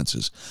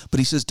consequences.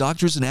 But he says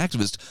doctors and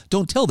activists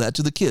don't tell that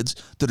to the kids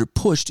that are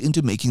pushed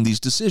into making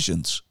these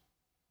decisions.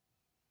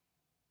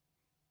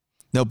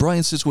 Now,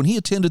 Bryan says when he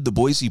attended the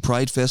Boise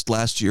Pride Fest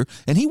last year,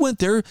 and he went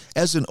there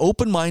as an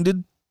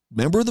open-minded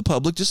member of the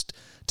public just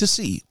to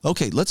see,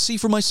 okay, let's see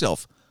for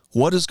myself,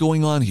 what is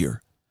going on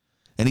here?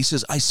 And he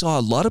says, I saw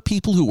a lot of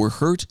people who were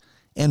hurt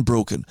and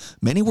broken.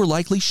 Many were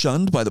likely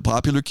shunned by the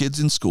popular kids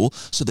in school,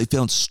 so they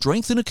found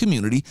strength in a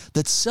community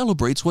that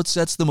celebrates what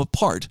sets them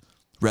apart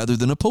rather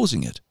than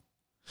opposing it.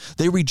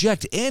 They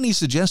reject any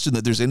suggestion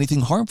that there's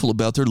anything harmful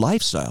about their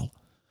lifestyle,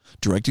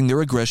 directing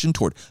their aggression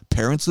toward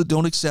parents that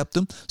don't accept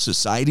them,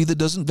 society that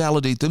doesn't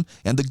validate them,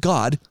 and the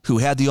God who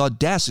had the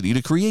audacity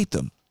to create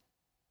them.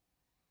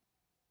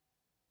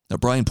 Now,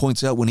 Bryan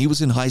points out when he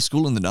was in high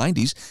school in the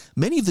 90s,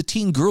 many of the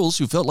teen girls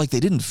who felt like they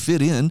didn't fit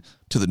in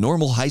to the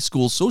normal high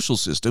school social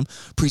system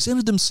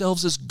presented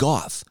themselves as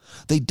goth.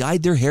 They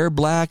dyed their hair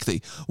black,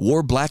 they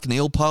wore black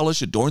nail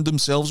polish, adorned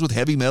themselves with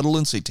heavy metal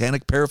and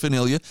satanic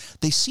paraphernalia.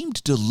 They seemed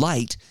to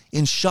delight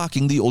in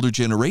shocking the older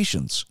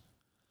generations.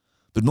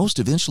 But most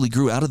eventually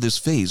grew out of this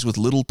phase with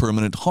little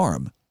permanent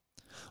harm.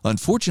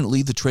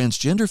 Unfortunately, the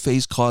transgender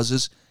phase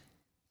causes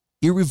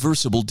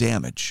irreversible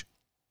damage.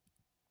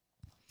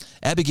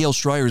 Abigail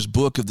Schreier's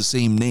book of the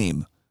same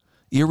name,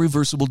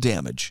 Irreversible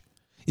Damage,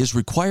 is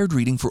required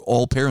reading for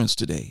all parents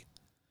today.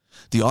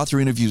 The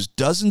author interviews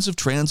dozens of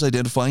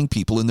trans-identifying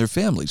people and their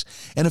families,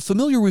 and a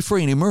familiar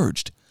refrain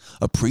emerged.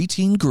 A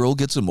preteen girl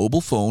gets a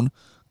mobile phone,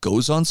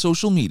 goes on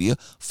social media,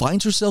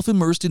 finds herself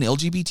immersed in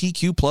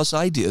LGBTQ plus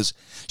ideas.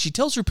 She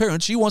tells her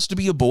parents she wants to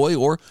be a boy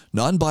or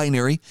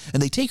non-binary,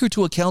 and they take her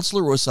to a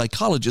counselor or a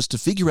psychologist to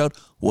figure out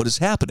what is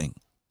happening.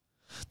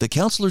 The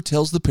counselor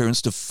tells the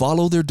parents to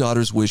follow their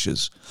daughter's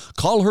wishes.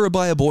 Call her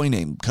by a boy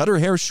name, cut her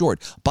hair short,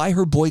 buy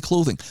her boy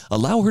clothing,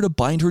 allow her to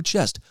bind her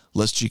chest,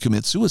 lest she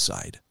commit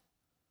suicide.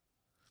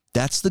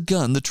 That's the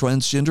gun the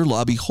transgender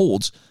lobby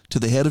holds to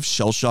the head of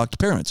shell-shocked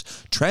parents.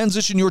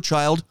 Transition your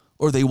child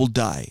or they will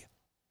die.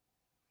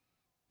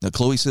 Now,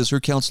 Chloe says her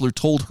counselor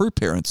told her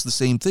parents the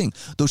same thing,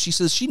 though she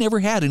says she never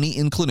had any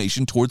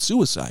inclination toward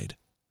suicide.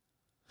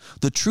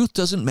 The truth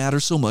doesn't matter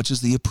so much as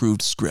the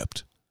approved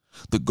script.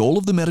 The goal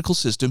of the medical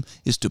system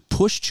is to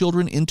push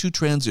children into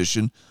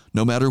transition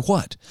no matter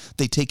what.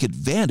 They take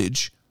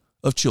advantage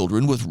of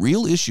children with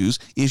real issues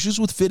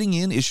with fitting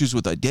in, issues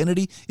with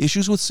identity,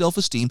 issues with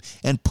self-esteem,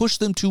 and push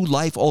them to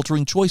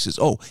life-altering choices.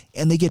 Oh,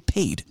 and they get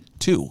paid,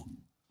 too.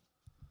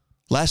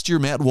 Last year,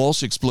 Matt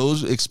Walsh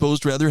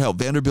exposed how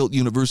Vanderbilt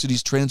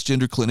University's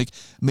transgender clinic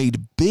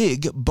made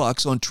big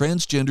bucks on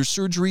transgender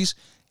surgeries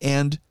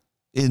and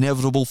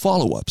inevitable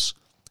follow-ups.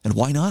 And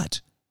why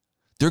not?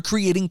 They're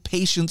creating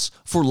patients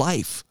for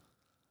life.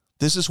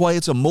 This is why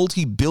it's a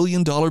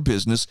multi-billion-dollar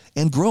business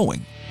and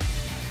growing.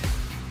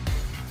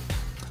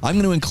 I'm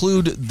going to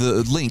include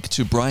the link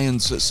to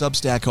Bryan's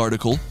Substack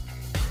article,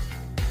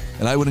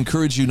 and I would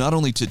encourage you not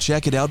only to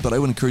check it out, but I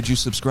would encourage you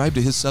to subscribe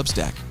to his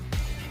Substack,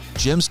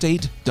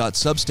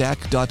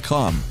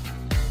 gemstate.substack.com.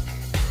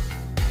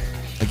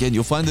 Again,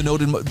 you'll find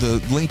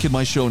the link in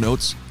my show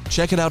notes.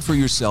 Check it out for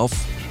yourself.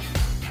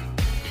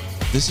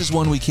 This is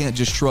one we can't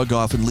just shrug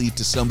off and leave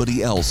to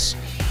somebody else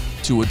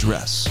to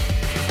address.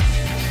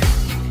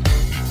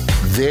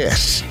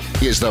 This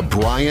is the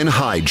Bryan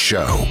Hyde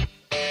Show.